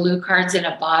those blue cards in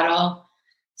a bottle,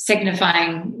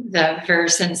 signifying the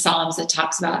verse in Psalms that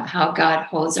talks about how God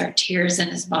holds our tears in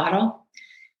his bottle.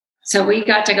 So we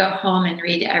got to go home and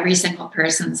read every single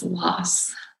person's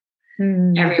loss.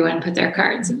 Everyone put their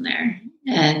cards in there.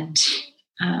 And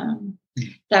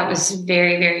that was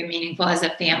very, very meaningful as a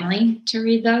family to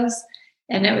read those.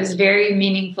 And it was very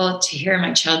meaningful to hear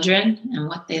my children and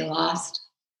what they lost.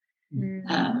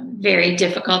 Very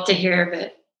difficult to hear,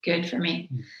 but good for me.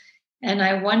 And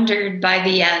I wondered by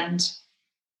the end,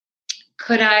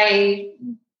 could I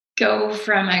go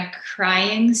from a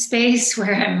crying space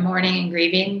where I'm mourning and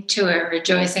grieving to a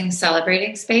rejoicing,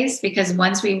 celebrating space? Because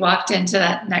once we walked into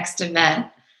that next event,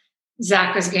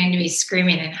 Zach was going to be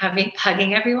screaming and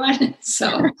hugging everyone.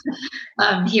 So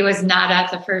he was not at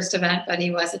the first event, but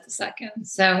he was at the second.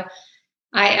 So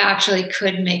I actually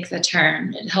could make the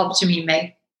turn. It helped me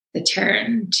make the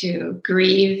turn to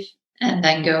grieve and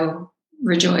then go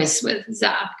rejoice with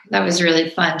Zach. That was really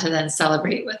fun to then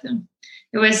celebrate with him.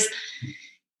 It was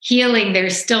healing.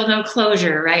 There's still no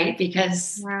closure, right?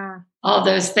 Because all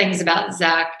those things about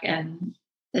Zach and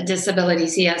the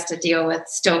disabilities he has to deal with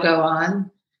still go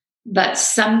on. But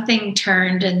something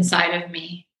turned inside of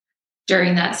me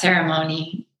during that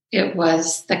ceremony. It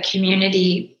was the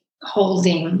community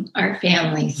holding our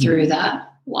family through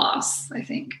that loss, I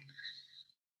think.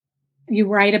 You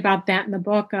write about that in the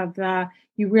book of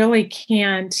you really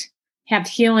can't have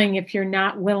healing if you're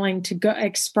not willing to go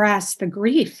express the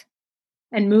grief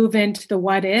and move into the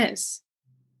what is.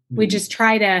 We just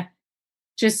try to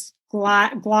just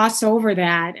gloss over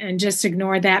that and just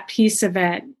ignore that piece of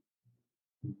it.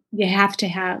 You have to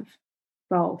have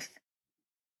both.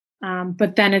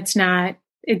 But then it's not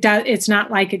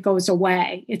like it goes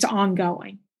away. It's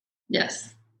ongoing.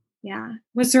 Yes. Yeah.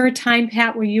 Was there a time,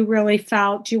 Pat, where you really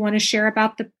felt, do you want to share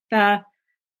about the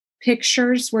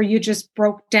pictures where you just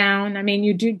broke down? I mean,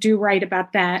 you do write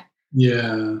about that.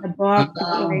 Yeah. The book.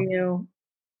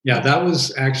 Yeah, that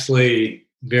was actually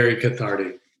very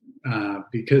cathartic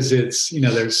because it's,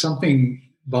 there's something,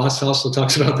 Voss also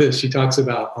talks about this. She talks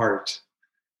about art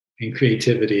and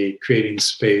creativity, creating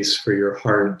space for your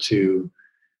heart to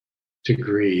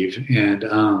grieve. And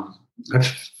I've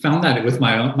found that with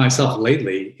myself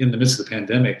lately in the midst of the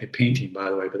pandemic, and painting, by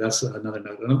the way, but that's another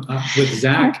note. With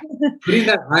Zach, putting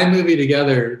that iMovie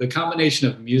together, the combination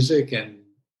of music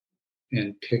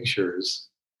and pictures,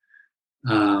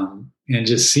 and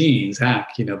just seeing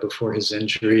Zach, before his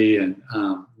injury, and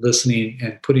listening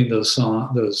and putting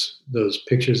those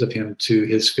pictures of him to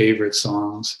his favorite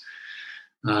songs.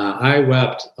 I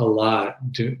wept a lot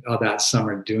that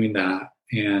summer doing that,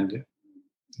 and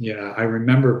Yeah, I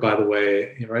remember, by the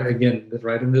way, right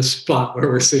in this spot where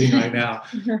we're sitting right now,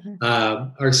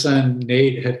 our son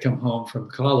Nate had come home from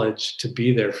college to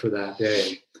be there for that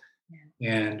day.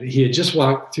 And he had just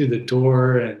walked through the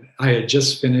door, and I had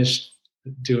just finished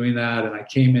doing that. And I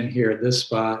came in here at this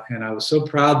spot, and I was so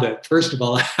proud that, first of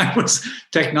all, I was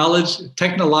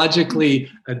technologically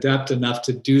adept enough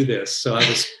to do this. So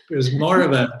it was more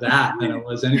of that than it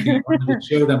was anything. I wanted to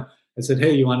show them. I said,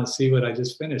 hey, you want to see what I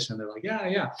just finished? And they're like,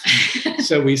 yeah.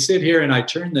 So we sit here, and I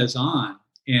turn this on,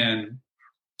 and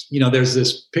there's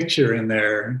this picture in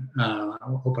there. I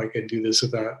hope I can do this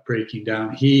without breaking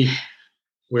down.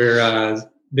 Where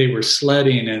they were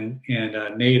sledding, and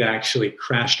Nate actually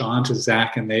crashed onto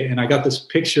Zach, and I got this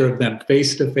picture of them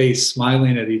face to face,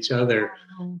 smiling at each other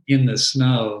in the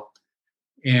snow.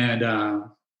 And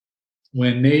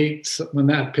when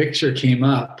that picture came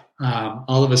up,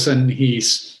 all of a sudden he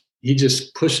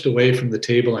just pushed away from the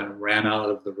table and ran out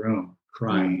of the room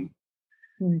crying.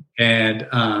 Mm-hmm. And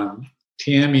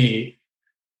Tammy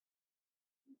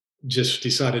just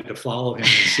decided to follow him and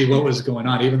see what was going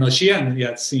on, even though she hadn't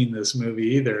yet seen this movie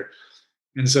either.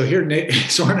 And so here,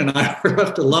 Soren and I were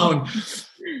left alone,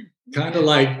 kind of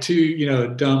like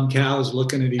two, dumb cows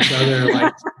looking at each other,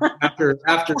 like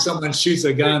after someone shoots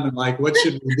a gun, and like, what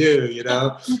should we do?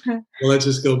 Well, let's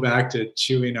just go back to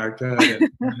chewing our cud.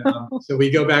 And, so we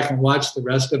go back and watch the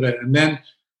rest of it, and then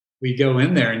we go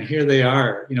in there, and here they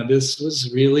are. This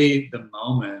was really the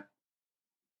moment.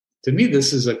 To me,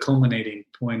 this is a culminating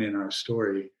point in our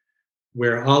story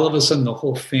where all of a sudden the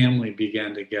whole family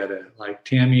began to get it. Like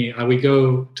Tammy, we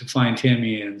go to find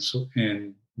Tammy and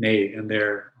Nate, and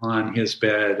they're on his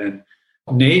bed, and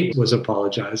Nate was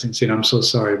apologizing, saying, I'm so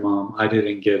sorry, Mom, I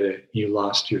didn't get it. You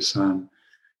lost your son.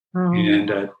 Oh.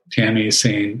 And Tammy is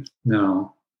saying,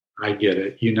 no, I get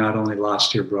it. You not only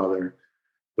lost your brother,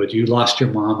 but you lost your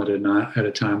mom at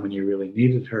a time when you really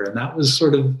needed her. And that was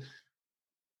sort of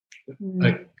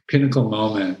a pinnacle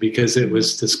moment, because it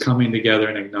was this coming together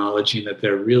and acknowledging that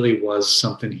there really was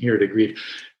something here to grieve.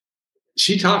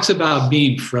 She talks about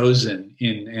being frozen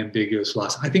in ambiguous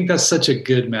loss. I think that's such a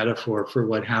good metaphor for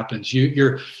what happens.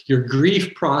 Your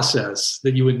grief process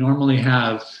that you would normally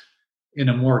have in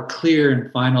a more clear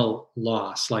and final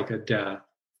loss, like a death,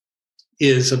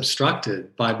 is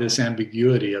obstructed by this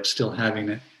ambiguity of still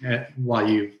having it while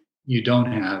you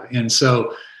don't have. And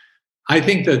so I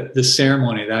think that the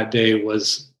ceremony that day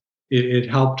it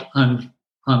helped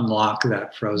unlock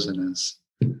that frozenness.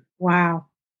 Wow.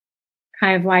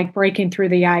 Kind of like breaking through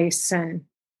the ice. And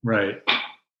right.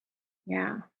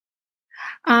 Yeah.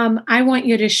 I want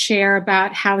you to share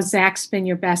about how Zach's been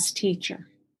your best teacher.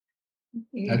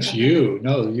 That's you.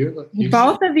 No, you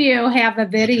both of you have a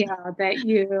video that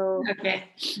you okay.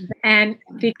 And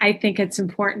I think it's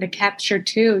important to capture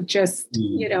too, just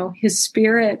his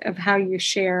spirit of how you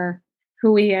share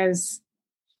who he is.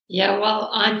 Yeah, well,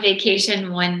 on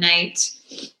vacation one night,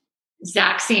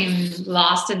 Zach seemed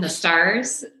lost in the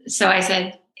stars. So I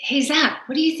said, hey, Zach,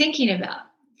 what are you thinking about?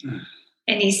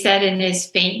 And he said in his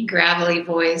faint, gravelly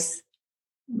voice,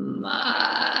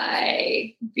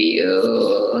 my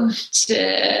beautiful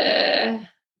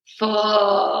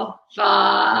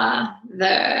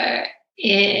Father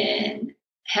in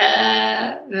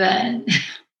heaven.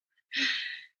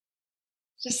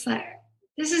 Just like,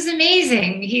 this is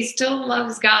amazing. He still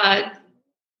loves God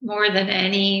more than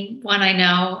anyone I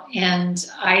know. And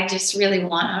I just really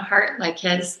want a heart like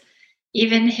his.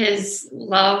 Even his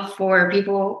love for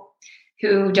people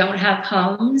who don't have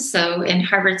homes. So in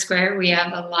Harvard Square, we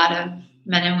have a lot of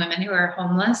men and women who are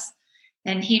homeless.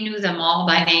 And he knew them all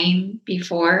by name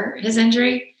before his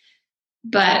injury.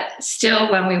 But still,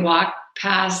 when we walk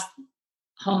past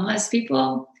homeless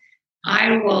people,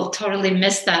 I will totally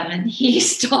miss them. And he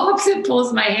stops and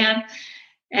pulls my hand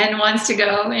and wants to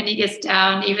go. And he gets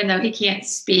down, even though he can't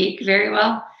speak very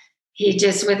well. He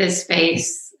just, with his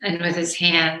face and with his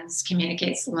hands,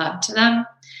 communicates love to them.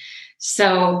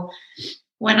 So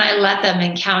when I let them,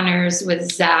 encounters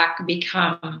with Zach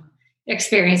become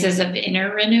experiences of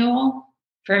inner renewal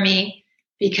for me,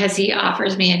 because he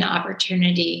offers me an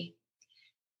opportunity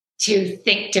to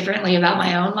think differently about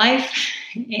my own life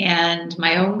and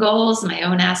my own goals, my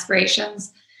own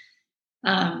aspirations.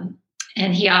 And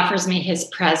he offers me his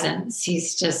presence.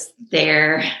 He's just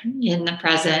there in the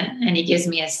present, and he gives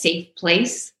me a safe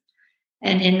place.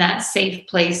 And in that safe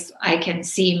place, I can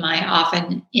see my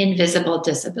often invisible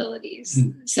disabilities.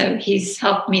 Mm. So he's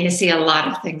helped me to see a lot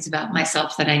of things about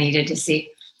myself that I needed to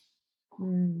see.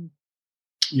 Mm.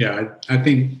 Yeah, I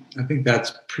think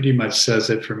that's pretty much says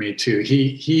it for me too.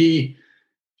 He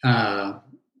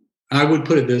I would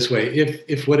put it this way: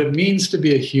 if what it means to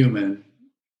be a human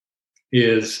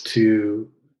is to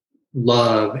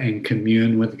love and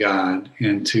commune with God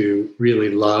and to really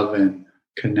love and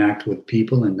connect with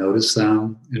people and notice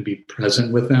them and be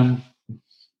present with them,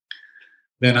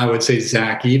 then I would say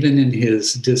Zach, even in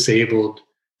his disabled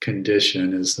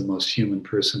condition, is the most human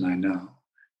person I know.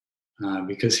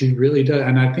 Because he really does.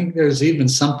 And I think there's even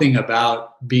something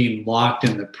about being locked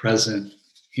in the present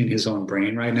in his own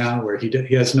brain right now, where he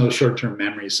has no short-term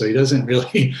memory. So he doesn't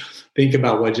really think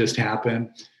about what just happened.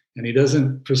 And he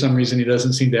doesn't, for some reason, he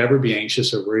doesn't seem to ever be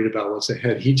anxious or worried about what's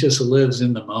ahead. He just lives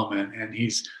in the moment. And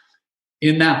he's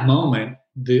in that moment,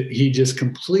 he just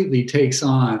completely takes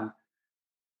on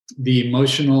the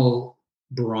emotional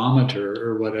barometer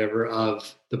or whatever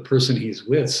of the person he's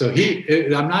with. So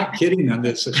I'm not kidding on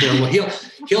this. Well,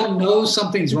 he'll know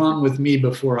something's wrong with me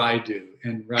before I do.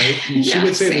 And right. And she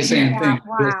would say the same thing.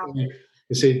 Wow. He'll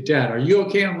say, Dad, are you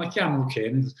okay? I'm like, yeah, I'm okay.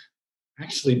 And he's,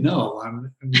 actually, no,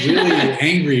 I'm really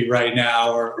angry right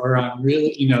now, or I'm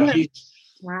really,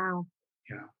 Wow.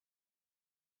 Yeah.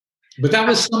 But that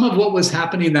was some of what was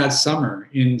happening that summer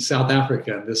in South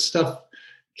Africa. This stuff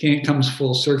comes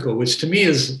full circle, which to me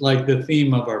is like the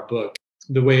theme of our book,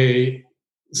 the way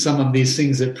some of these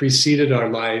things that preceded our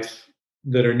life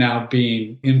that are now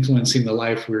influencing the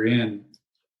life we're in.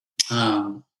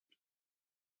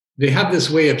 They have this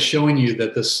way of showing you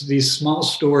that these small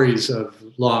stories of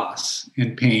loss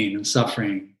and pain and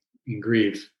suffering and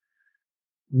grief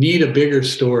need a bigger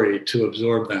story to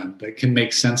absorb them, that can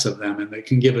make sense of them and that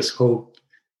can give us hope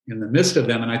in the midst of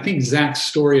them. And I think Zach's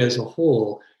story as a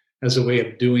whole has a way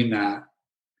of doing that.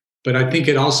 But I think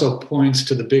it also points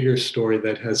to the bigger story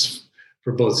that has,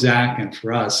 for both Zach and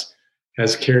for us,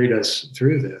 has carried us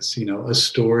through this, a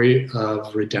story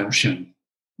of redemption.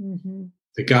 Mm-hmm.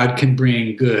 That God can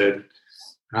bring good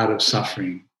out of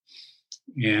suffering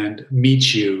and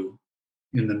meet you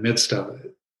in the midst of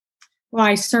it. Well,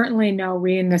 I certainly know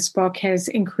reading this book has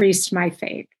increased my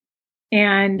faith.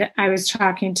 And I was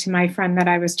talking to my friend that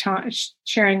I was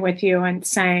sharing with you and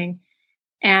saying,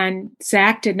 and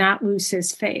Zach did not lose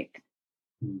his faith.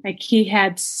 Like, he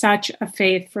had such a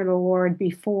faith for the Lord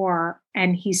before,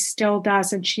 and he still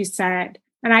does. And she said,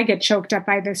 and I get choked up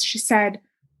by this, she said,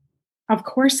 of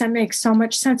course, that makes so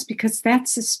much sense, because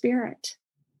that's the Spirit.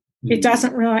 Mm-hmm.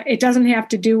 It doesn't have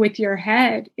to do with your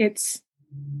head. It's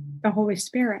the Holy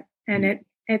Spirit, and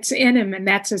it's in him, and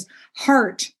that's his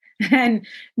heart and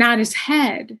not his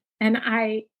head. And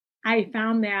I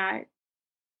found that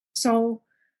so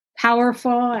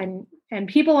powerful, and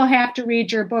people will have to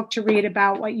read your book to read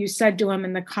about what you said to him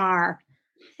in the car.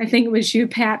 I think it was you,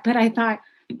 Pat, but I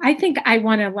think I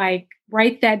want to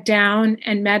write that down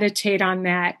and meditate on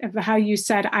that, of how you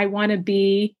said, I want to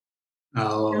be,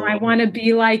 I want to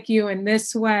be like you in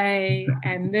this way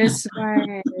and this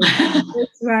way and this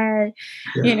way,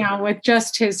 with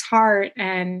just his heart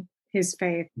and his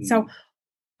faith. Mm. So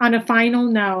on a final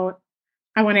note,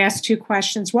 I want to ask 2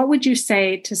 questions. What would you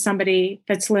say to somebody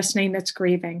that's listening that's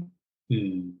grieving?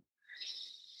 Mm.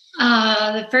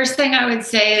 The first thing I would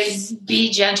say is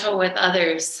be gentle with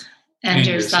others and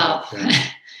yourself.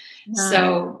 Yeah.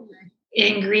 So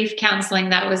in grief counseling,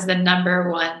 that was the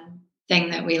number one thing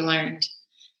that we learned.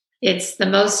 It's the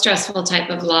most stressful type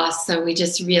of loss. So we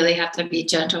just really have to be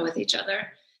gentle with each other.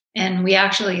 And we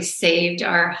actually saved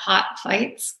our hot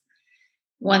fights,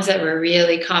 ones that were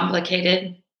really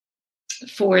complicated,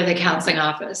 for the counseling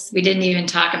office. We didn't even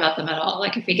talk about them at all.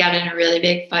 Like, if we got in a really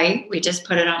big fight, we just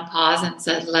put it on pause and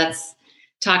said, let's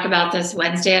talk about this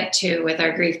Wednesday at 2 with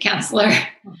our grief counselor.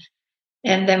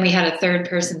 And then we had a third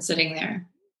person sitting there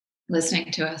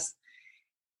listening to us.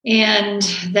 And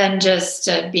then just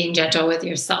being gentle with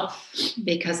yourself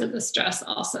because of the stress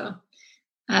also.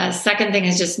 Second thing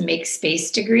is just make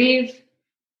space to grieve.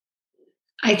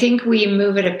 I think we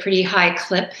move at a pretty high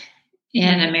clip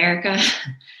in America.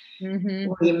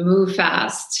 Mm-hmm. We move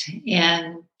fast,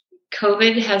 and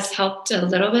COVID has helped a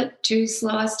little bit to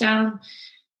slow us down.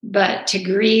 But to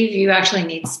grieve, you actually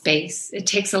need space. It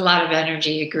takes a lot of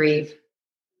energy to grieve.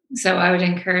 So I would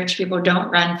encourage people,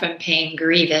 don't run from pain,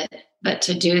 grieve it. But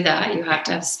to do that, you have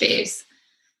to have space.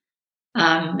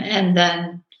 And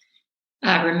then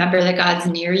remember that God's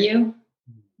near you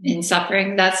in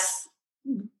suffering. That's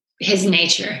his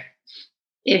nature.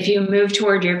 If you move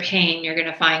toward your pain, you're going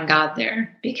to find God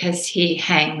there, because he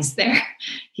hangs there.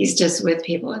 He's just with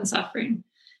people in suffering.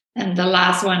 And the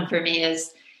last one for me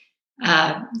is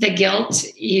the guilt.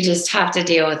 You just have to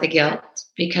deal with the guilt,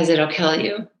 because it'll kill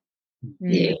you.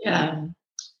 Mm-hmm.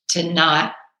 To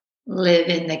not live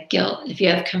in the guilt. If you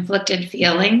have conflicted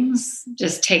feelings,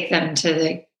 just take them to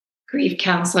the grief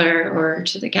counselor or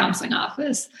to the counseling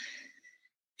office.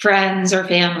 friends or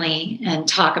family and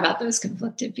talk about those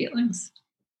conflicted feelings?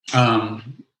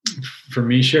 For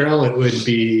me, Cheryl, it would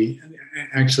be,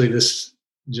 actually, this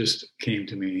just came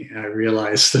to me. I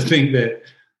realized the thing that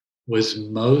was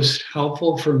most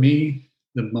helpful for me,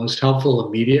 the most helpful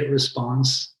immediate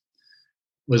response,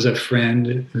 was a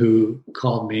friend who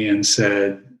called me and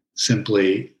said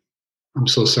simply, "I'm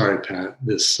so sorry, Pat,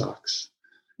 this sucks."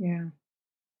 Yeah.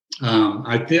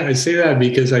 I say that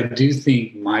because I do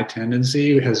think my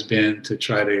tendency has been to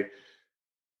try to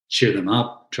cheer them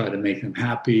up, try to make them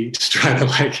happy, to try to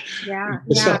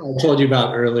the stuff I told you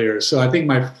about earlier. So I think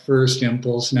my first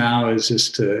impulse now is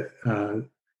just to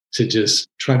just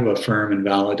try to affirm and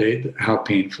validate how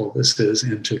painful this is,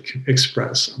 and to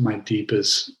express my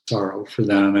deepest sorrow for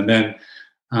them. And then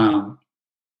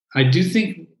I do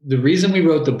think the reason we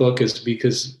wrote the book is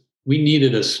because we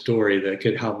needed a story that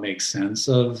could help make sense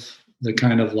of the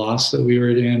kind of loss that we were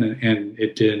in, and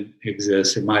it didn't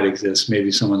exist. It might exist.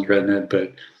 Maybe someone's written it,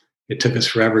 but it took us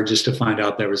forever just to find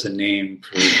out there was a name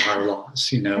for our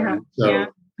loss, you know? Yeah. And so,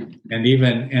 and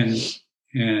even,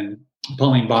 and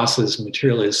Pauline Boss's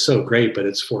material is so great, but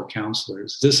it's for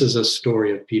counselors. This is a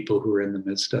story of people who are in the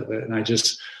midst of it. And I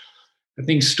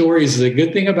think stories, the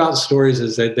good thing about stories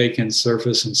is that they can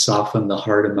surface and soften the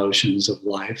hard emotions of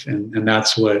life. And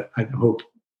that's what I hope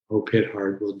Hit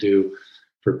Hard will do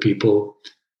for people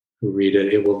who read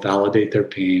it. It will validate their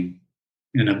pain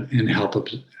and help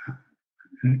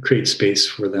create space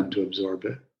for them to absorb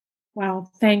it. Well,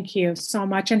 thank you so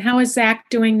much. And how is Zach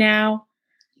doing now?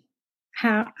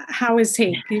 How is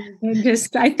he?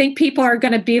 I think people are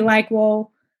going to be like,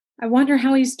 well, I wonder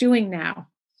how he's doing now.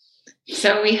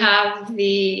 So we have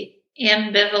the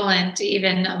ambivalent.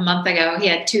 Even a month ago, he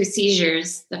had 2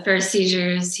 seizures. The first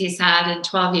seizures he's had in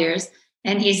 12 years,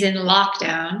 and he's in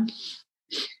lockdown.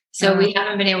 So we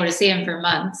haven't been able to see him for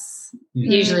months.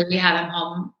 Mm-hmm. Usually we have him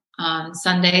home on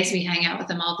Sundays. We hang out with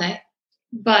him all day.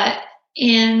 But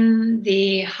in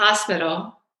the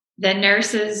hospital, the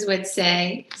nurses would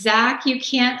say, "Zach, you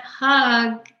can't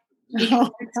hug because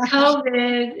it's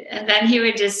COVID." And then he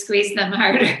would just squeeze them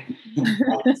harder.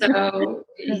 So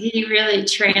he really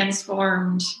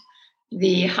transformed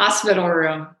the hospital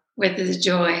room with his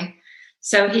joy.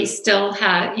 So he still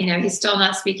had, he's still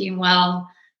not speaking well,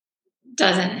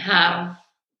 doesn't have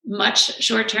much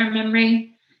short-term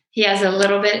memory. He has a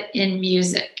little bit in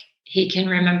music. He can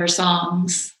remember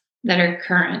songs that are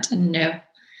current and new.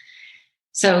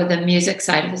 So the music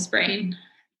side of his brain.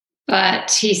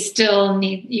 But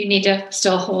you need to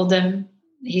still hold him.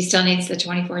 He still needs the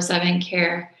 24/7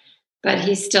 care, but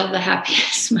he's still the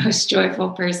happiest, most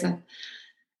joyful person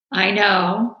I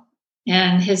know,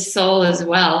 and his soul as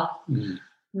well. Mm-hmm.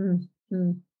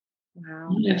 Wow.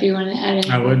 I don't know if you want to add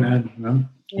anything. I wouldn't add, no.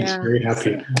 He's very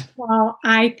happy. Well,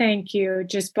 I thank you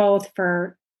just both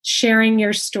for sharing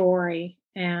your story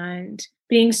and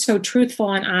being so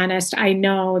truthful and honest. I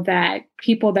know that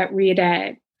people that read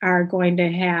it are going to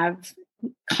have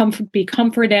be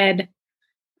comforted,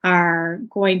 are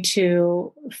going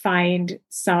to find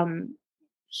some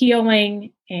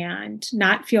healing and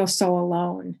not feel so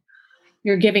alone.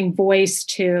 You're giving voice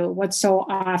to what so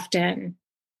often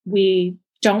we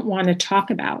don't want to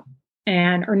talk about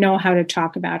or know how to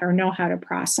talk about or know how to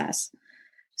process.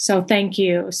 So thank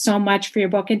you so much for your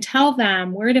book, and tell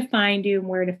them where to find you and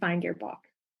where to find your book.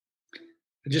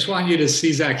 I just want you to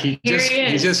see Zach. He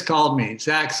just called me.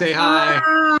 Zach, say hi.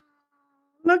 Oh,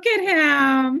 look at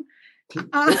him.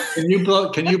 Can you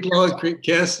blow a quick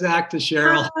kiss, Zach, to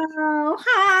Cheryl? Oh,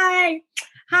 hi.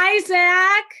 Hi,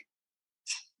 Zach.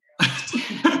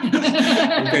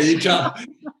 Okay, you talk.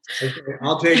 Okay,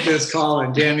 I'll take this call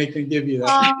and Jamie can give you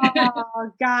that.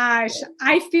 Oh gosh,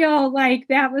 I feel like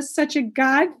that was such a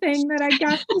God thing that I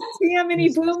got to see him and he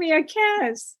blew me a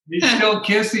kiss. He's still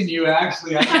kissing you,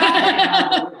 actually.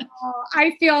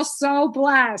 I feel so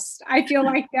blessed. I feel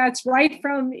like that's right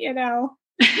from,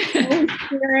 Holy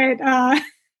Spirit.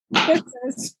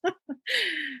 Kisses.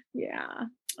 Yeah.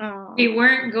 Oh. We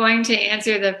weren't going to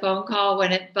answer the phone call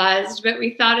when it buzzed, but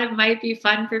we thought it might be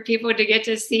fun for people to get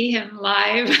to see him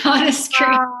live on a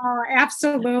screen. Oh,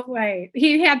 absolutely.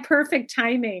 He had perfect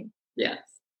timing. Yes.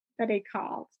 That he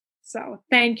called. So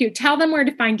thank you. Tell them where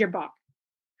to find your book.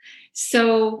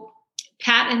 So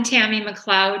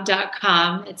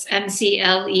patandtammymcleod.com. It's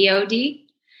MCLEOD.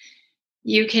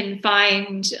 You can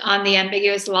find on the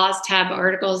Ambiguous Loss tab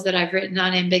articles that I've written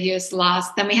on ambiguous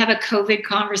loss. Then we have a COVID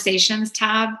conversations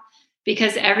tab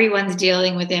because everyone's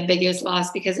dealing with ambiguous loss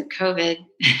because of COVID.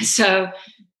 So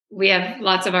we have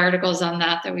lots of articles on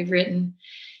that we've written.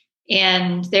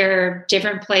 And there are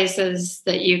different places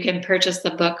that you can purchase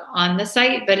the book on the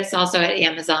site, but it's also at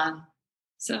Amazon.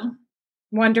 So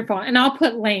Wonderful. And I'll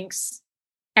put links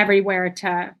everywhere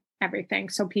to everything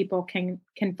so people can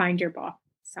find your book.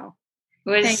 So it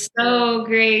was so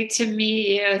great to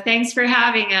meet you. Thanks for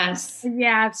having us.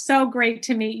 Yeah, so great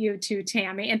to meet you too,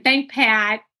 Tammy. And thank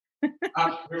Pat. You're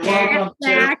welcome.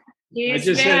 I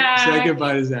just said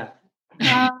goodbye to Zach.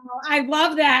 Oh, I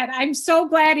love that. I'm so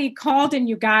glad he called and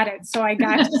you got it. So I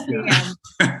got to see him.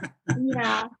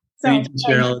 Yeah. So, thank you,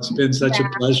 Cheryl. It's been such a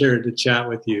pleasure to chat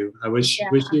with you. I wish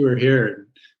you were here.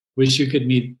 Wish you could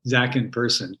meet Zach in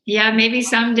person. Yeah, maybe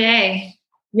someday.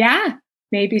 Yeah,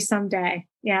 maybe someday.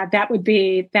 Yeah, that would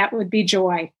be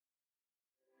joy.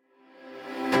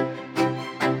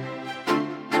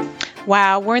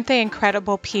 Wow, weren't they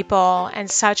incredible people and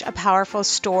such a powerful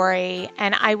story?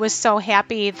 And I was so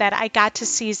happy that I got to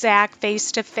see Zach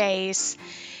face to face.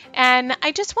 And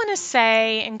I just want to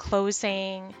say in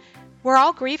closing, we're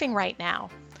all grieving right now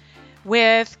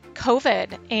with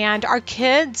COVID, and our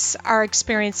kids are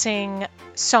experiencing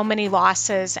so many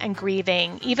losses and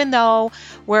grieving. Even though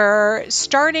we're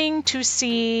starting to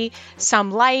see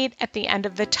some light at the end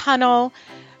of the tunnel,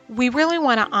 we really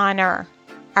want to honor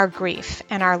our grief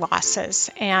and our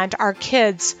losses and our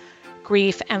kids'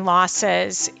 grief and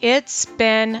losses. It's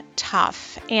been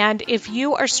tough. And if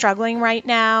you are struggling right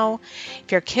now,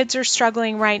 if your kids are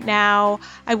struggling right now,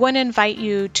 I want to invite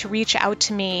you to reach out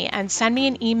to me and send me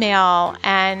an email.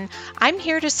 And I'm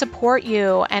here to support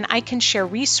you, and I can share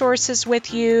resources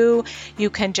with you. You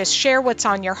can just share what's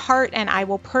on your heart, and I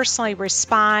will personally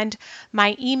respond.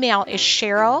 My email is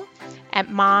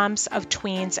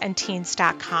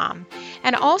Cheryl@momsoftweensandteens.com.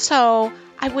 And also,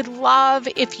 I would love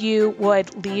if you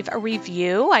would leave a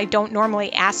review. I don't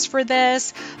normally ask for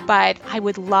this, but I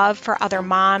would love for other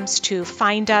moms to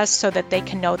find us so that they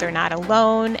can know they're not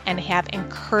alone and have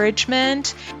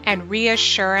encouragement and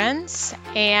reassurance.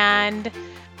 And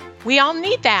we all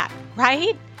need that,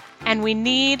 right? And we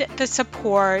need the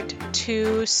support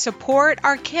to support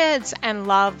our kids and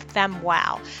love them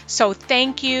well. So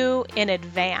thank you in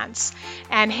advance,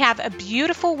 and have a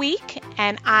beautiful week,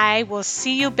 and I will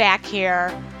see you back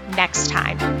here next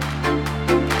time.